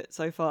played of it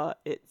so far,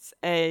 it's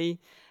an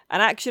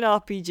action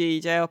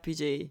RPG,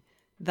 JRPG,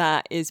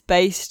 that is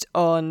based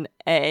on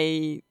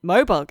a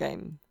mobile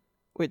game,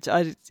 which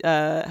I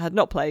had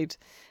not played,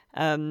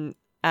 and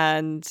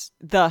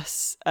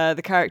thus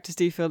the characters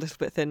do feel a little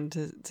bit thin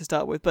to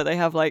start with, but they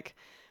have like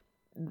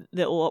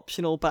little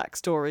optional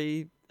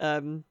backstory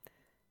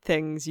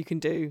things you can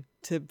do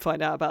to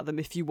find out about them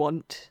if you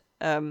want.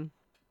 But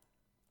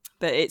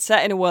it's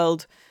set in a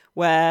world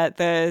where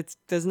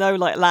there's no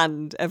like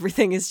land.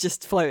 Everything is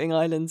just floating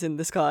islands in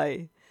the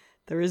sky.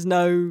 There is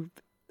no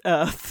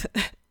Earth.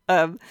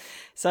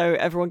 So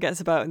everyone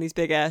gets about in these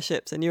big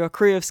airships, and you're a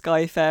crew of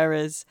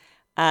Skyfarers,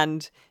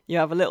 and you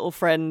have a little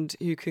friend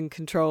who can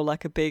control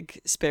like a big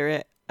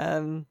spirit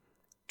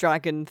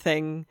dragon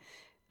thing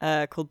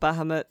called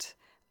Bahamut.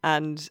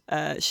 And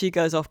she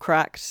goes off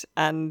cracked,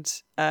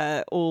 and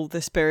all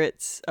the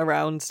spirits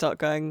around start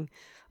going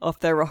off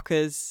their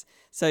rockers.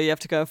 So you have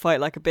to go and fight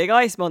like a big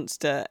ice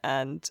monster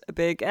and a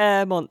big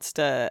air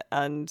monster,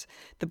 and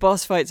the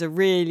boss fights are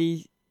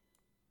really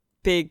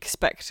big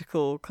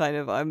spectacle. Kind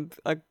of,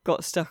 I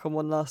got stuck on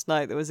one last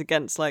night that was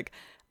against like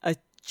a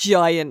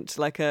giant,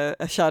 like a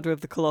Shadow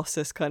of the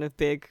Colossus kind of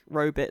big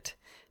robot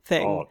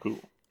thing. Oh, cool.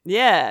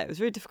 Yeah, it was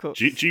really difficult.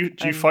 Do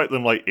you fight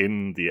them like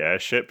in the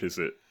airship? Is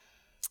it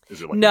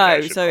like no, an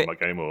airship combat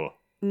game or?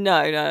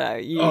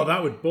 No.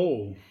 That would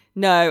ball.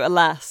 No,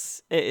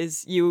 alas, it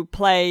is. You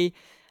play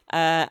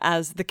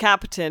as the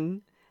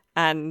captain,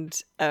 and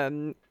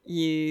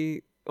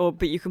you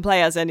but you can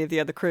play as any of the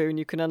other crew, and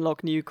you can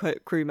unlock new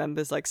crew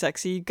members like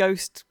sexy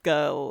ghost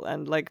girl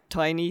and like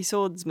tiny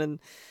swordsman,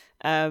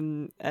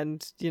 and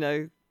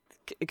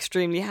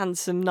extremely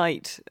handsome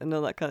knight and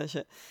all that kind of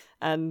shit.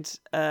 And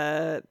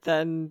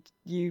then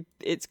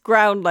it's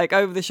ground, like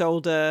over the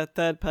shoulder,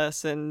 third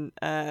person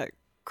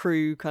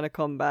crew kind of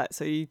combat.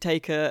 So you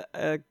take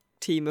a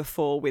team of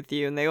 4 with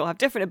you, and they all have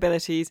different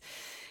abilities.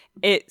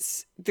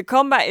 The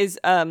combat is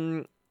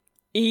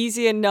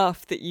easy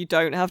enough that you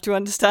don't have to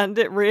understand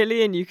it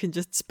really, and you can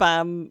just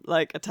spam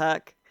like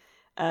attack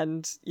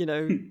and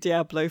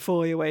Diablo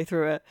 4 your way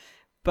through it.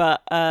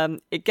 But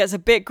it gets a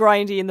bit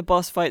grindy in the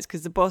boss fights,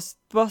 because the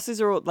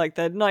bosses are all like,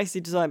 they're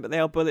nicely designed, but they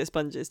are bullet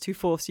sponges to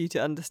force you to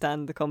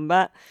understand the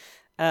combat,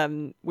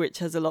 which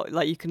has a lot,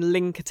 like you can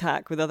link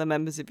attack with other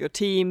members of your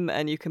team,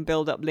 and you can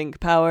build up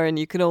link power, and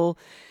you can all,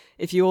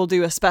 if you all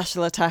do a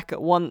special attack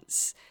at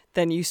once,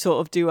 then you sort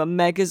of do a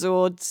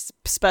Megazord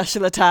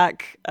special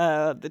attack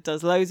that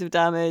does loads of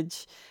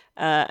damage.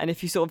 And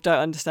if you sort of don't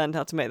understand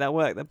how to make that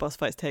work, the boss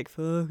fights take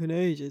fucking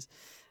ages.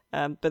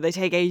 But they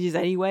take ages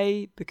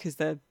anyway, because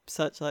they're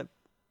such like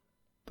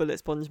bullet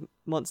sponge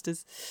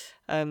monsters.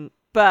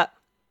 But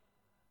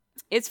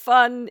it's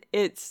fun.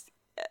 It's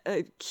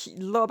a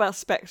lot about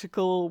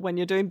spectacle. When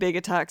you're doing big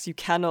attacks, you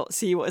cannot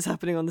see what is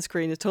happening on the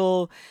screen at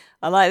all.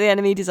 I like the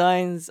enemy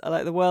designs. I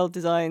like the world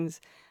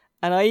designs.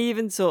 And I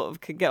even sort of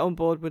could get on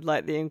board with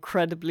like the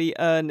incredibly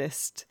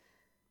earnest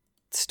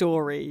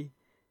story,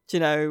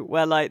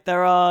 where like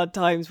there are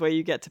times where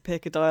you get to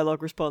pick a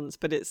dialogue response,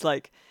 but it's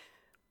like,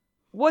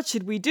 what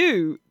should we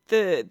do?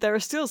 There are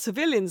still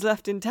civilians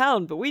left in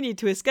town, but we need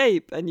to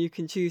escape. And you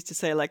can choose to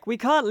say like, we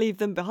can't leave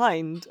them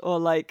behind, or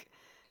like,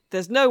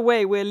 there's no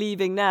way we're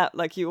leaving now.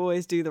 Like, you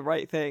always do the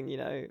right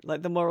thing,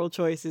 like the moral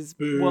choice is,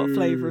 what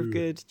flavor of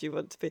good do you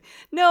want to be?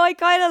 No, I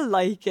kind of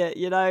like it,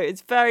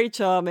 it's very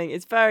charming.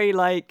 It's very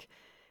like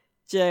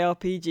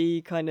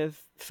JRPG kind of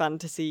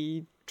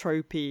fantasy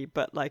tropey,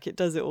 but like it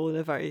does it all in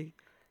a very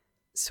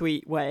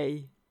sweet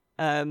way.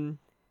 And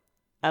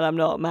I'm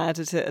not mad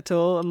at it at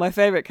all. And my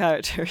favourite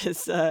character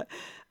is a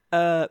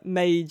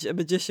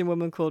magician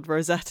woman called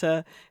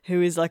Rosetta,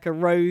 who is like a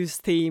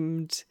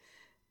rose-themed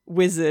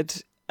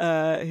wizard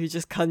who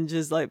just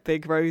conjures like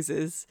big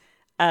roses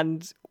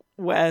and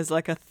wears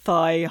like a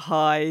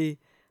thigh-high,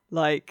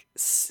 like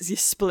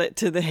split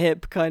to the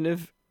hip kind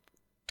of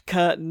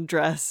curtain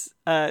dress.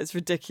 It's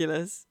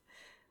ridiculous.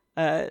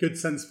 Good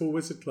sensible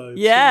wizard clothes.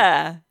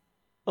 Yeah.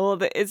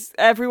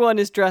 Everyone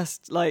is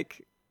dressed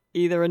like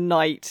either a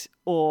knight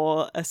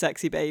or a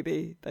sexy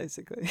baby,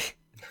 basically.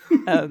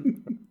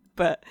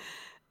 But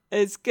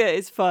it's good.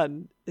 It's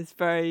fun. It's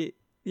very,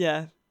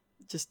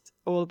 just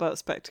all about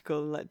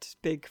spectacle and like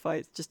just big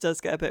fights. Just does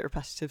get a bit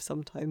repetitive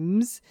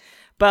sometimes.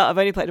 But I've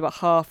only played about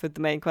half of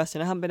the main quest,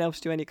 and I haven't been able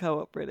to do any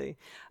co-op really.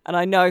 And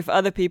I know for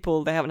other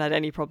people they haven't had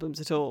any problems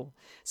at all.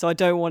 So I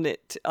don't want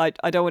it. I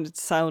don't want it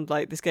to sound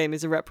like this game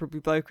is irreparably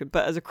broken.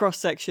 But as a cross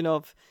section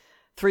of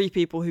 3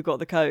 people who got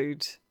the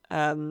code,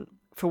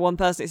 for one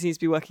person it seems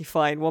to be working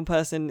fine. One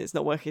person it's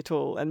not working at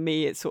all, and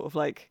me it's sort of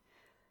like.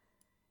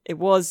 It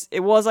was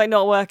like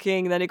not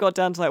working, then it got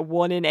down to like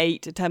 1 in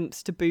 8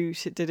 attempts to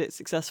boot. It did it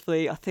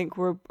successfully. I think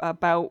we're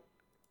about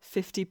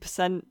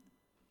 50%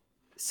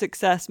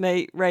 success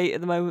rate at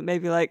the moment,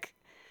 maybe like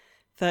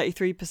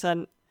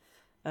 33%.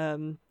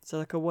 So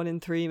like a 1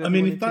 in 3. Maybe I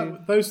mean,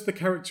 if those are the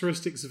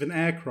characteristics of an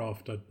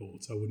aircraft I'd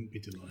bought, I wouldn't be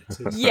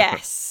delighted.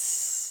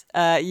 Yes.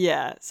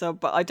 Yeah. So,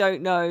 but I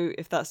don't know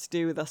if that's to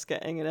do with us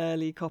getting an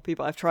early copy,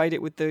 but I've tried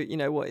it with the,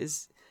 what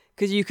is,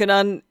 because you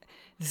can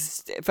this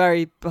is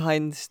very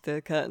behind the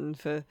curtain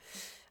for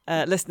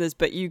listeners,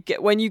 but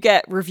when you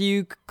get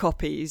review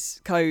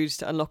copies, codes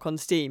to unlock on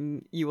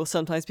Steam, you will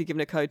sometimes be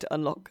given a code to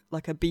unlock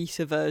like a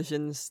beta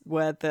versions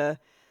where the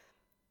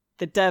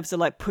devs are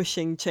like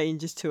pushing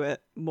changes to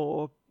it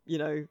more,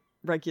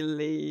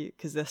 regularly,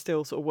 because they're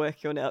still sort of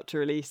working on it up to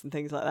release and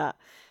things like that.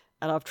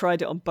 And I've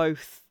tried it on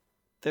both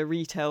the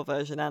retail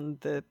version and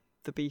the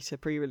beta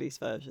pre-release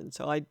version.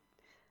 So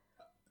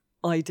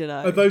I don't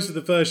know. Oh, those are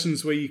the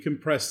versions where you can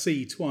press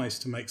C twice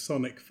to make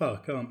Sonic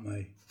fuck, aren't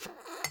they?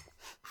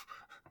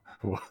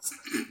 What?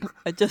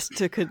 I just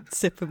took a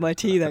sip of my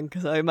tea then,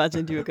 because I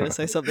imagined you were going to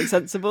say something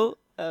sensible.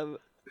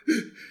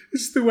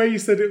 It's the way you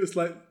said it was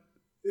like,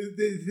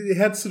 it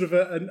had sort of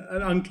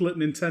an uncle at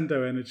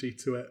Nintendo energy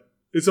to it.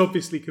 It's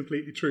obviously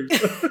completely true.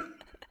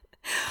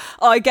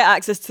 I get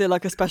access to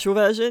like a special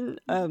version.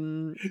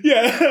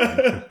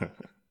 Yeah.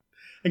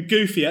 And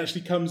Goofy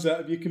actually comes out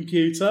of your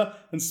computer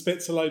and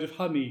spits a load of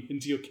honey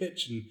into your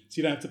kitchen, so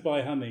you don't have to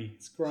buy honey.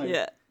 It's great.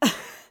 Yeah.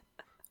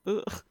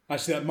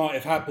 Actually, that might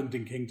have happened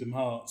in Kingdom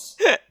Hearts.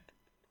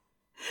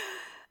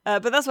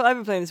 But that's what I've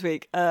been playing this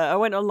week. I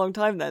went on a long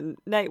time then.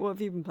 Nate, what have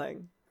you been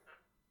playing?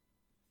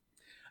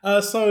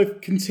 So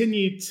I've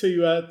continued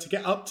to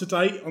get up to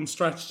date on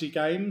strategy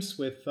games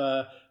with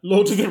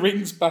Lord of the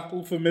Rings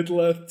Battle for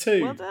Middle-earth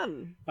 2. Well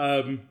done.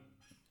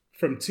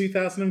 From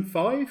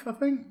 2005, I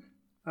think.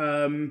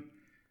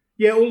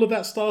 Yeah, all of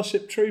that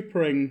Starship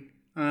Troopering.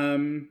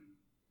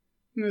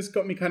 It's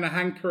got me kind of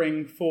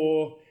hankering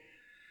for,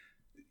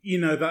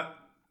 that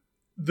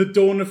the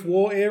Dawn of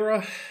War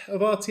era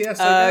of RTS,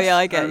 Oh, I guess. yeah,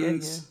 I get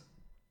and you. Yeah.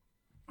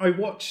 I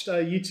watched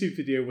a YouTube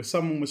video where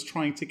someone was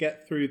trying to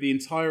get through the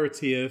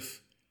entirety of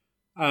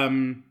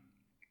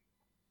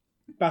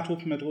Battle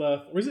for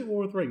Middle-earth, or is it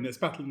War of the Ring? It's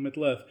Battle for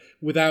Middle-earth,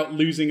 without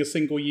losing a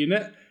single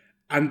unit.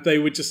 And they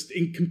were just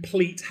in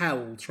complete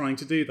hell trying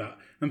to do that.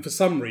 And for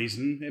some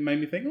reason, it made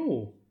me think,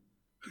 oh,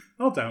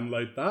 I'll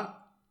download that.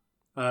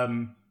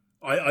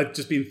 I've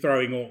just been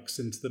throwing orcs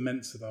into the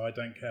Mensa, though. I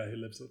don't care who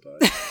lives or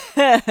dies.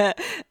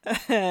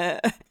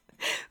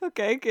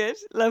 Okay, good.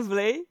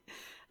 Lovely.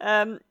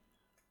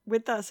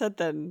 With that said,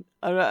 then,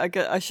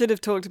 I should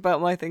have talked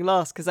about my thing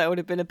last, because that would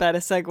have been a better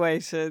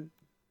segue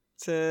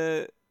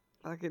to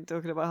fucking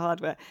talking about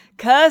hardware.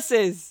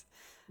 Curses!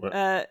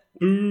 Well,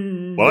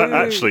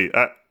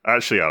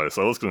 actually, Alice,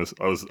 I was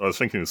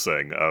thinking of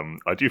saying,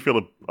 I do feel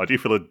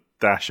a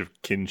dash of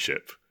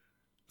kinship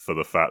for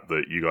the fact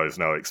that you guys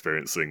now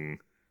experiencing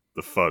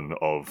the fun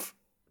of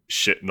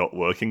shit not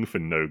working for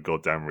no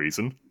goddamn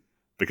reason,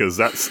 because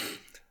that's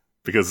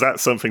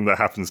something that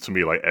happens to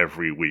me like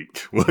every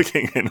week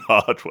working in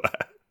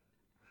hardware.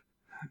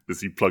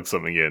 Because you plug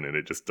something in and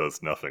it just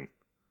does nothing.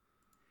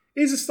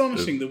 It's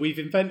astonishing that we've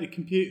invented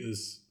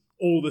computers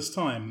all this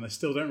time and they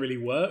still don't really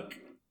work.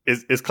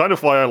 It's kind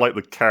of why I like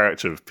the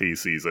character of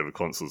PCs over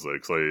consoles, though,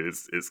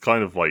 because it's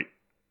kind of like,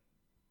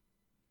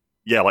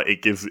 yeah, like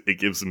it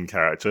gives them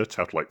character to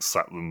have to like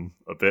slap them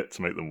a bit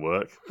to make them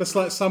work. That's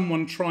like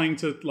someone trying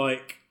to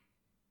like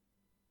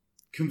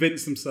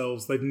convince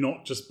themselves they've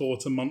not just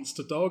bought a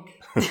monster dog.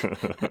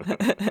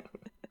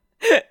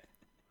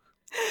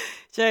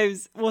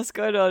 James, what's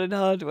going on in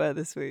hardware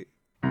this week?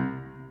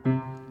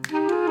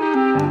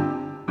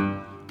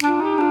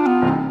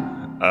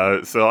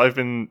 So I've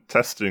been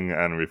testing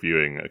and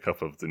reviewing a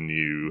couple of the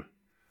new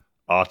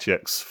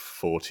RTX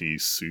 40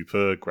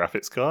 Super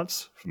graphics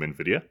cards from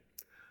NVIDIA.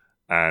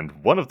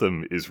 And one of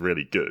them is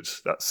really good.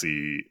 That's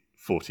the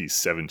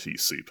 4070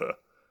 Super.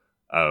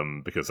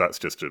 Because that's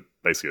just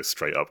basically a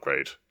straight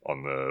upgrade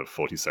on the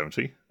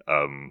 4070.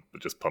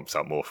 It just pumps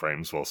out more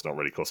frames whilst not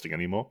really costing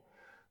any more.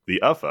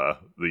 The other,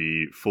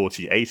 the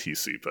 4080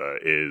 Super,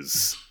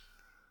 is...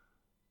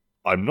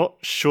 I'm not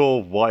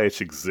sure why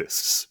it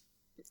exists.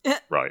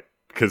 Right.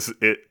 Because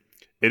it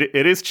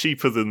is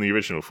cheaper than the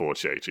original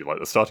 4080. Like,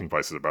 the starting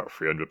price is about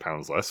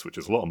 £300 less, which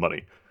is a lot of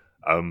money.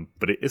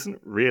 But it isn't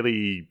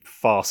really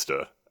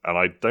faster. And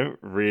I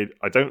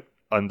don't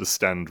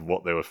understand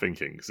what they were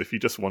thinking. Because if you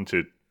just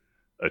wanted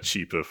a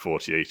cheaper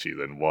 4080,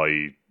 then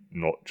why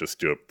not just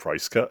do a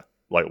price cut?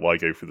 Like, why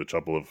go through the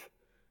trouble of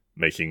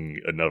making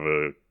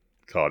another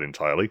card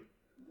entirely?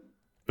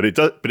 But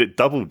it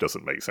double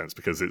doesn't make sense,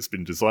 because it's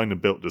been designed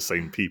and built to the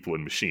same people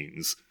and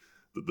machines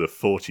that the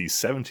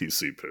 4070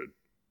 Super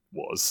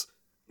was,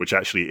 which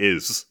actually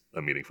is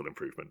a meaningful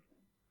improvement.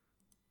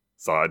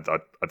 So I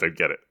don't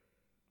get it.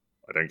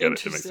 I don't get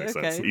it. It makes no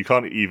sense. You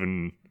can't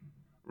even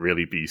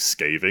really be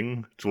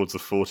scathing towards the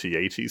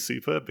 4080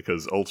 Super,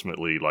 because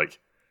ultimately, like,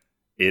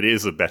 it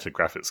is a better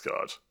graphics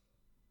card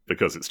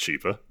because it's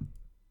cheaper.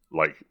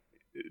 Like,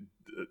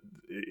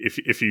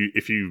 if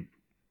you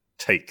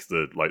take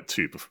the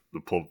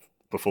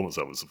performance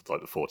levels of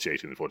like the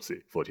 4080 and the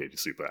 4080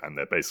 Super, and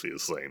they're basically the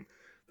same,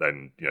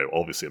 then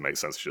obviously it makes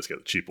sense to just get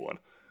the cheaper one.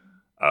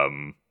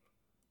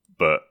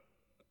 But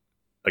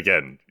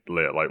again,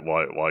 like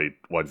why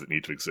does it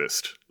need to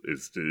exist?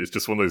 It's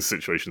just one of those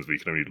situations where you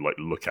can only like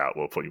look at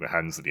while putting your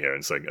hands in the air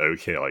and saying,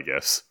 "Okay, I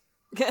guess."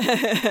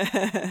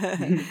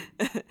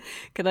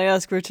 Can I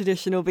ask for a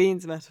traditional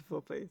beans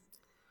metaphor, please?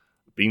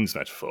 Beans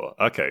metaphor.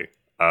 Okay.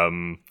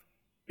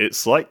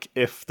 It's like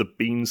if the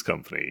Beans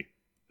Company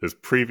has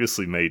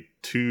previously made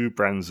two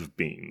brands of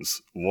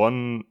beans,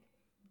 one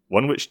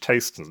which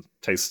tastes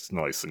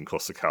nice and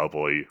costs a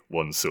cowboy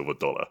 $1 silver,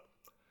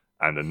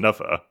 and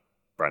another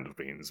brand of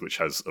beans which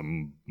has a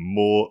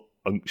more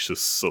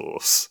unctuous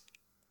sauce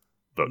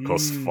but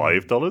costs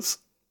 $5.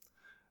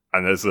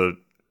 And there's a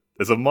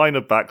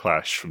minor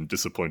backlash from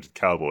disappointed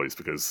cowboys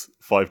because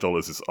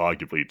 $5 is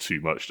arguably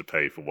too much to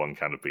pay for one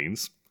can of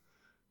beans.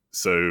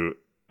 So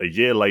a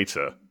year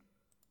later,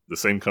 the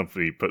same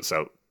company puts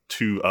out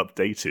two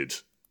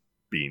updated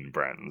bean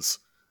brands.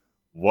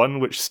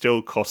 One which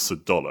still costs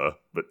 $1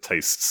 but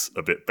tastes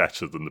a bit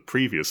better than the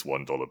previous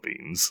 $1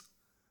 beans,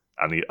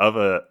 and the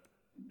other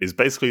is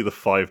basically the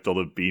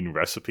 $5 bean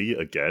recipe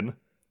again,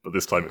 but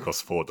this time it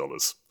costs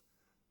 $4.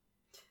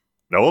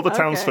 Now all the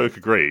townsfolk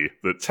agree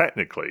that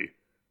technically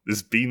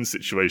this bean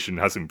situation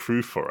has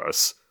improved for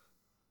us,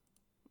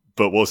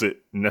 but was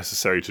it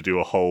necessary to do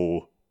a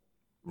whole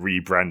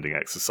rebranding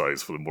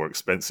exercise for the more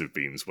expensive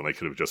beans when they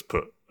could have just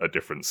put a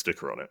different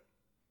sticker on it?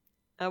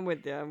 I'm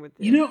with you.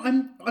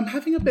 I'm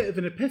having a bit of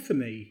an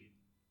epiphany.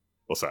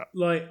 What's that?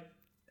 Like,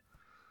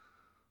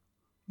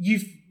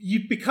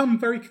 you've become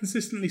very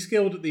consistently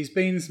skilled at these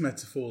beans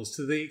metaphors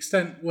to the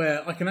extent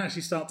where I can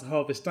actually start to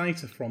harvest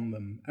data from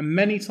them. And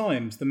many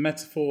times the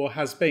metaphor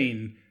has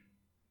been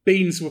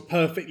beans were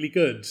perfectly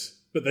good,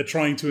 but they're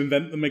trying to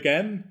invent them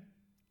again.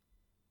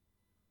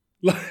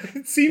 Like,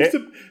 it seems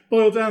to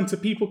boil down to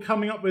people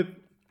coming up with,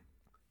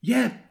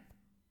 yeah,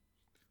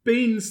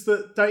 beans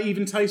that don't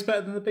even taste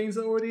better than the beans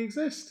that already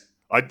exist.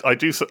 I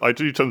do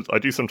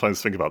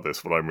sometimes think about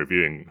this when I'm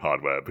reviewing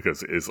hardware,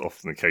 because it is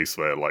often the case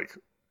where like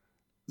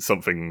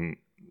something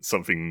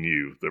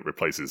new that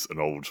replaces an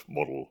old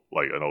model,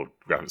 like an old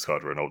graphics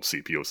card or an old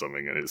CPU or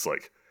something, and it's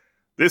like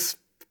this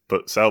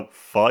puts out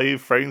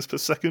 5 frames per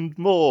second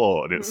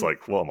more, and it's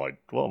like, what am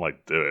I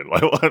doing?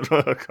 Like,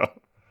 what?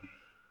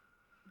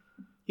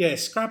 Yeah,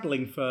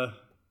 scrabbling for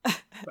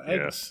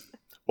eggs.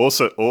 Yeah.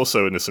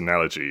 Also in this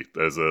analogy,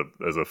 there's a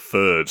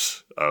third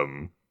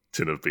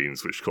tin of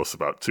beans which costs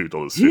about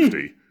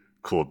 $2.50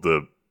 called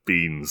the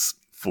Beans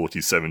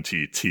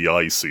 4070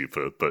 Ti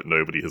Super, but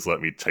nobody has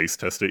let me taste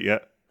test it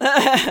yet.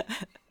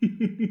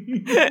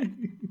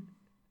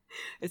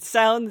 It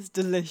sounds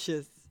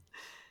delicious.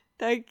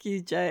 Thank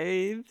you,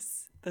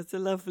 James. That's a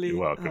lovely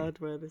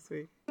hardware this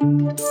week.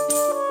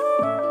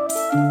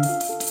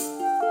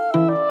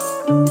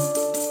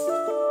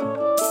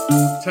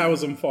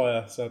 Tower's on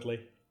fire,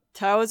 sadly.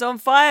 Tower's on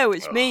fire,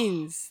 which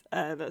means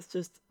that's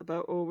just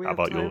about all we have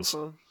time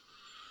for.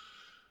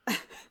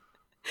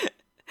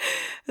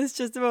 That's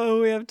just about all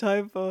we have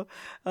time for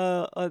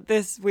on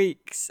this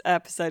week's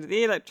episode of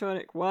the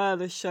Electronic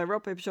Wireless Show,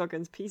 Rock Paper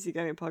Shotgun's PC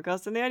Gaming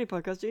Podcast, and the only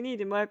podcast you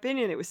need, in my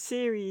opinion. It was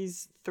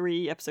Series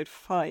 3, Episode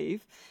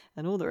 5,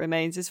 and all that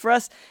remains is for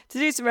us to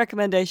do some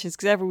recommendations,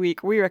 because every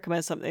week we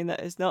recommend something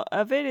that is not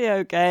a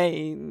video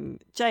game.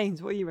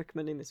 James, what are you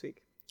recommending this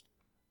week?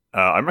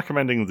 I'm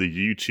recommending the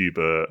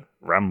YouTuber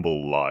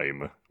Ramble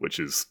Lime, which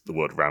is the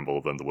word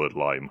ramble, then the word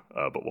lime,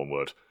 but one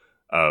word,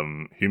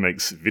 who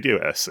makes video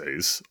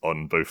essays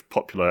on both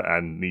popular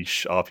and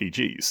niche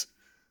RPGs.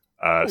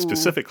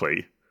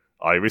 Specifically,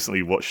 I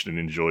recently watched and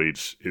enjoyed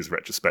his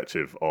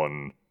retrospective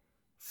on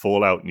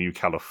Fallout New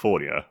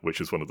California,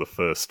 which is one of the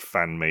first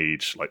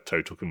fan-made like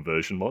total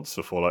conversion mods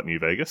for Fallout New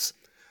Vegas.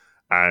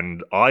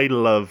 And I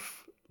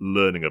love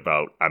learning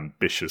about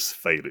ambitious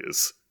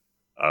failures,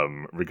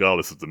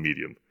 regardless of the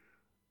medium.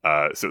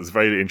 So it was a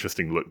very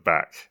interesting look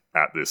back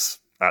at this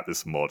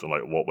mod and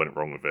like what went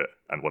wrong with it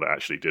and what it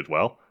actually did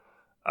well.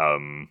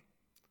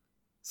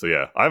 So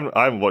yeah, I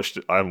haven't watched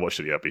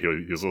it yet, but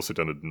he's also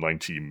done a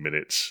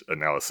 90-minute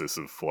analysis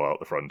of Fallout: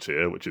 The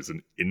Frontier, which is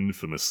an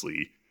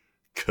infamously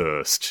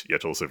cursed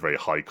yet also very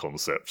high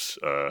concept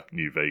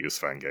New Vegas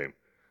fan game.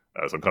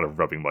 So I'm kind of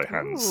rubbing my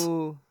hands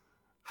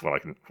when I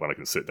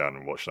can sit down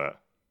and watch that.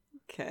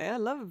 Okay, I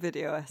love a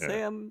video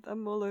essay. Yeah.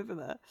 I'm all over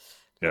that.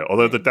 Yeah,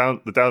 although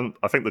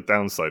I think the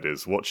downside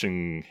is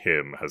watching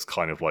him has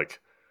kind of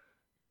like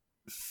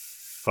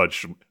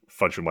fudged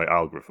my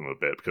algorithm a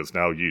bit, because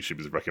now YouTube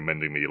is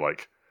recommending me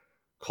like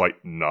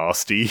quite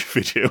nasty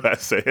video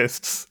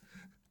essayists.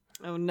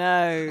 Oh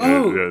no!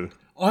 Oh,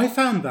 I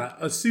found that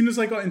as soon as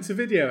I got into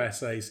video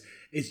essays,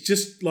 it's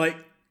just like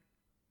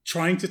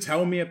trying to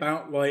tell me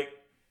about like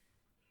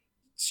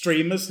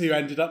streamers who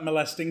ended up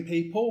molesting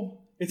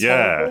people. It's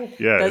horrible.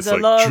 Yeah, There's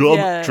it's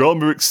like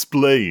drama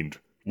explained.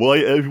 Why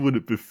everyone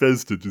at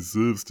Bethesda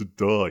deserves to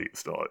die.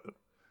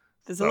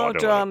 There's a lot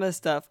of drama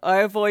stuff. I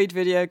avoid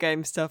video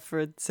game stuff for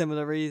a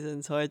similar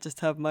reason, so I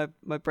just have my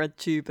bread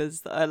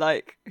tubers that I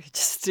like, who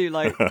just do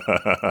like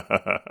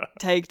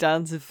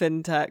takedowns of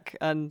fintech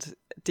and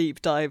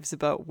deep dives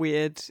about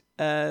weird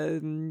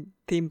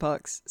theme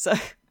parks. So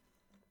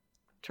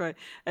try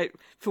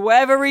for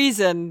whatever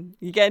reason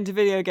you get into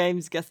video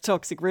games, it gets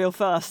toxic real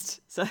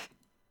fast. So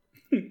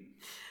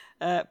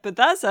but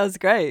that sounds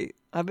great.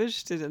 I'm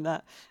interested in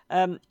that.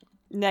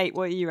 Nate,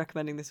 what are you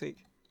recommending this week?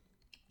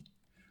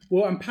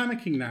 Well, I'm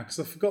panicking now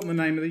because I've forgotten the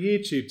name of the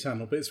YouTube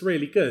channel, but it's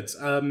really good.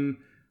 Hang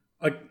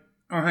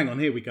on,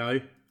 here we go.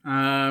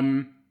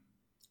 I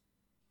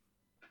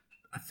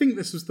think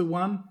this was the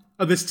one.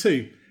 Oh, there's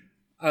two.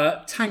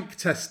 Tank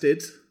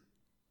Tested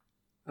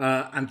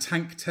and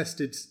Tank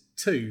Tested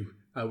 2,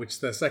 which is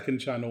their second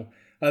channel.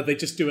 They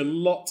just do a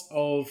lot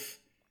of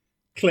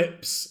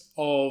clips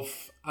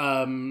of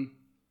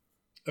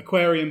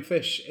aquarium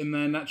fish in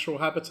their natural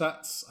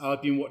habitats.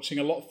 I've been watching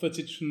a lot of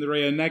footage from the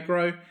Rio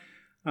Negro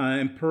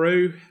in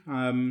Peru.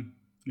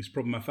 It's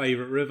probably my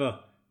favourite river.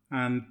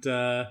 And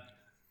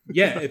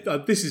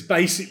this is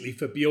basically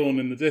for Bjorn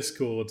in the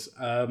Discord.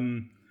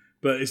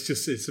 But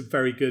it's a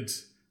very good,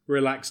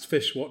 relaxed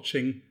fish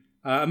watching.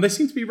 And they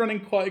seem to be running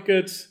quite a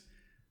good,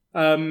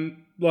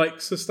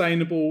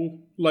 sustainable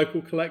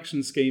local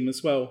collection scheme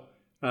as well.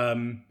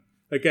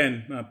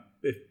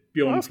 If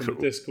Bjorn from the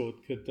Discord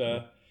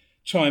could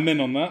chime in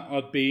on that,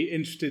 I'd be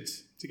interested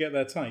to get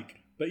their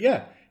take. But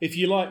yeah, if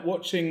you like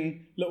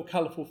watching little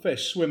colourful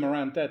fish swim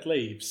around dead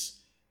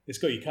leaves, it's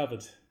got you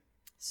covered.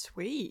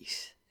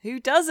 Sweet. Who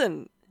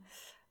doesn't?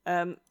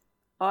 I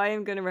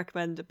am going to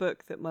recommend a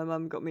book that my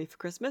mum got me for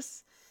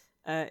Christmas.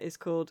 It's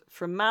called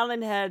From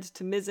Malinhead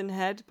to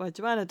Mizenhead by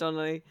Joanna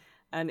Donnelly,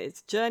 and it's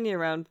a journey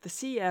around the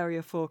sea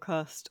area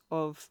forecast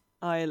of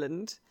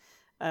Ireland.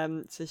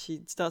 So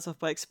she starts off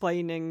by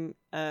explaining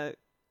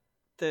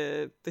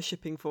the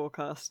shipping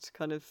forecast,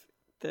 kind of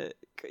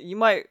you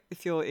might,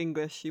 if you're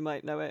English, you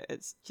might know it.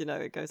 It's,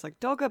 it goes like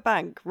Dogger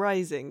Bank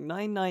rising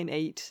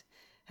 998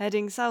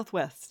 heading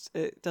southwest.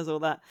 It does all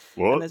that.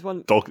 What? And there's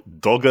one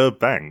Dogger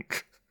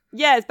Bank.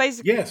 Yeah, it's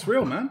basically... Yeah, it's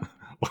real, man.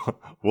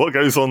 What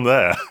goes on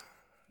there?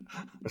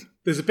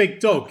 There's a big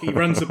dog. He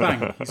runs a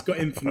bank. He's got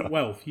infinite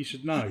wealth. You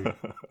should know.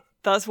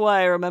 That's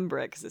why I remember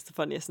it, because it's the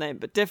funniest name.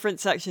 But different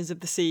sections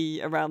of the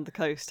sea around the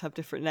coast have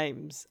different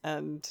names.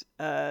 And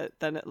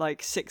then at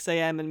like 6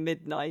 a.m. and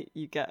midnight,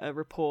 you get a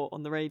report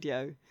on the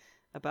radio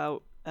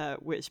about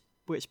which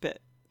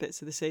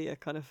bits of the sea are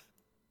kind of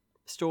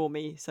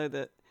stormy, so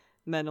that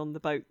men on the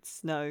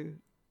boats know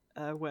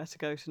where to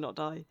go to not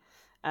die.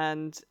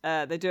 And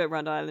they do it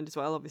around Ireland as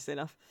well, obviously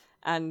enough.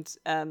 And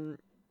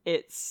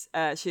it's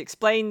she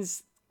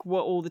explains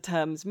what all the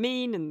terms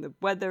mean and the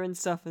weather and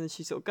stuff, and then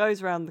she sort of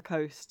goes around the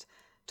coast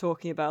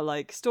talking about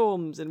like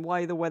storms and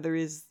why the weather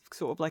is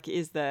sort of like it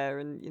is there,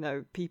 and you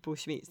know, people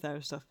she meets there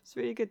and stuff. It's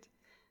really good.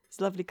 It's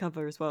a lovely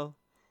cover as well.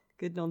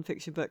 Good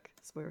non-fiction book.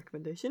 That's my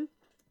recommendation.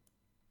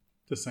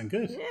 Does sound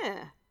good.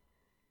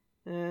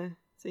 Yeah.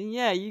 So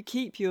yeah, you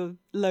keep your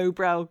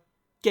lowbrow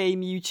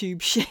game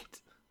YouTube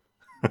shit.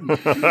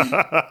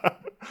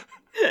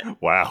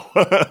 Wow.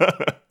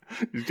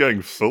 He's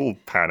going full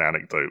pan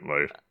anecdote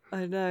mode.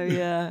 I know,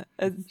 yeah.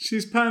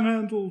 She's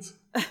panhandled.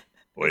 As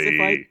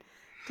if I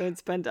don't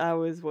spend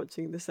hours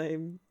watching the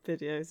same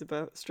videos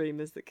about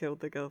streamers that killed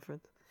their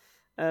girlfriend.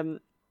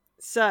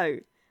 So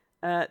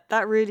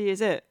that really is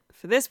it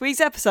for this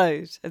week's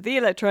episode of the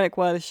Electronic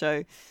Wireless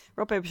Show,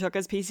 Rock Paper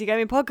Shotgun's PC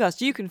Gaming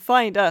Podcast. You can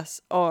find us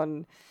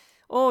on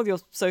all your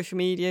social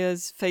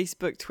medias,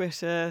 Facebook,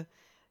 Twitter,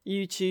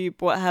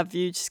 YouTube, what have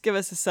you. Just give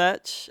us a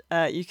search.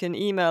 You can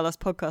email us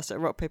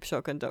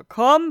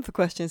podcast@rockpapershotgun.com for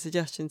questions,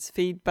 suggestions,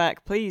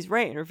 feedback. Please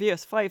rate and review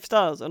us 5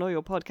 stars on all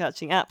your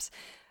podcatching apps.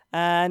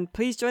 And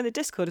please join the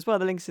Discord as well.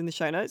 The link's in the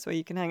show notes where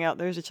you can hang out.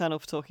 There is a channel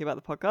for talking about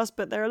the podcast,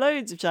 but there are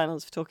loads of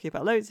channels for talking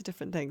about loads of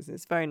different things. And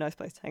it's a very nice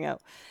place to hang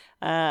out.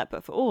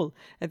 But for all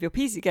of your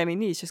PC gaming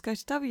needs, just go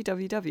to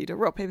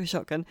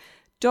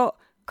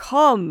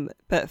www.rockpapershotgun.com.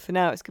 But for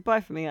now, it's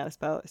goodbye from me, Alice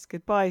Bell. It's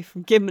goodbye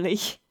from Gimli.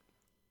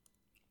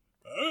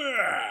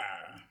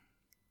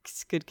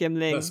 It's good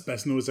Gimli. That's the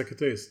best noise I could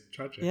do. It's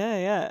tragic.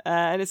 Yeah.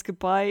 And it's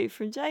goodbye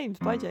from James.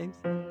 Bye, James.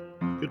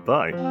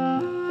 Goodbye.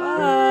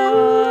 Bye.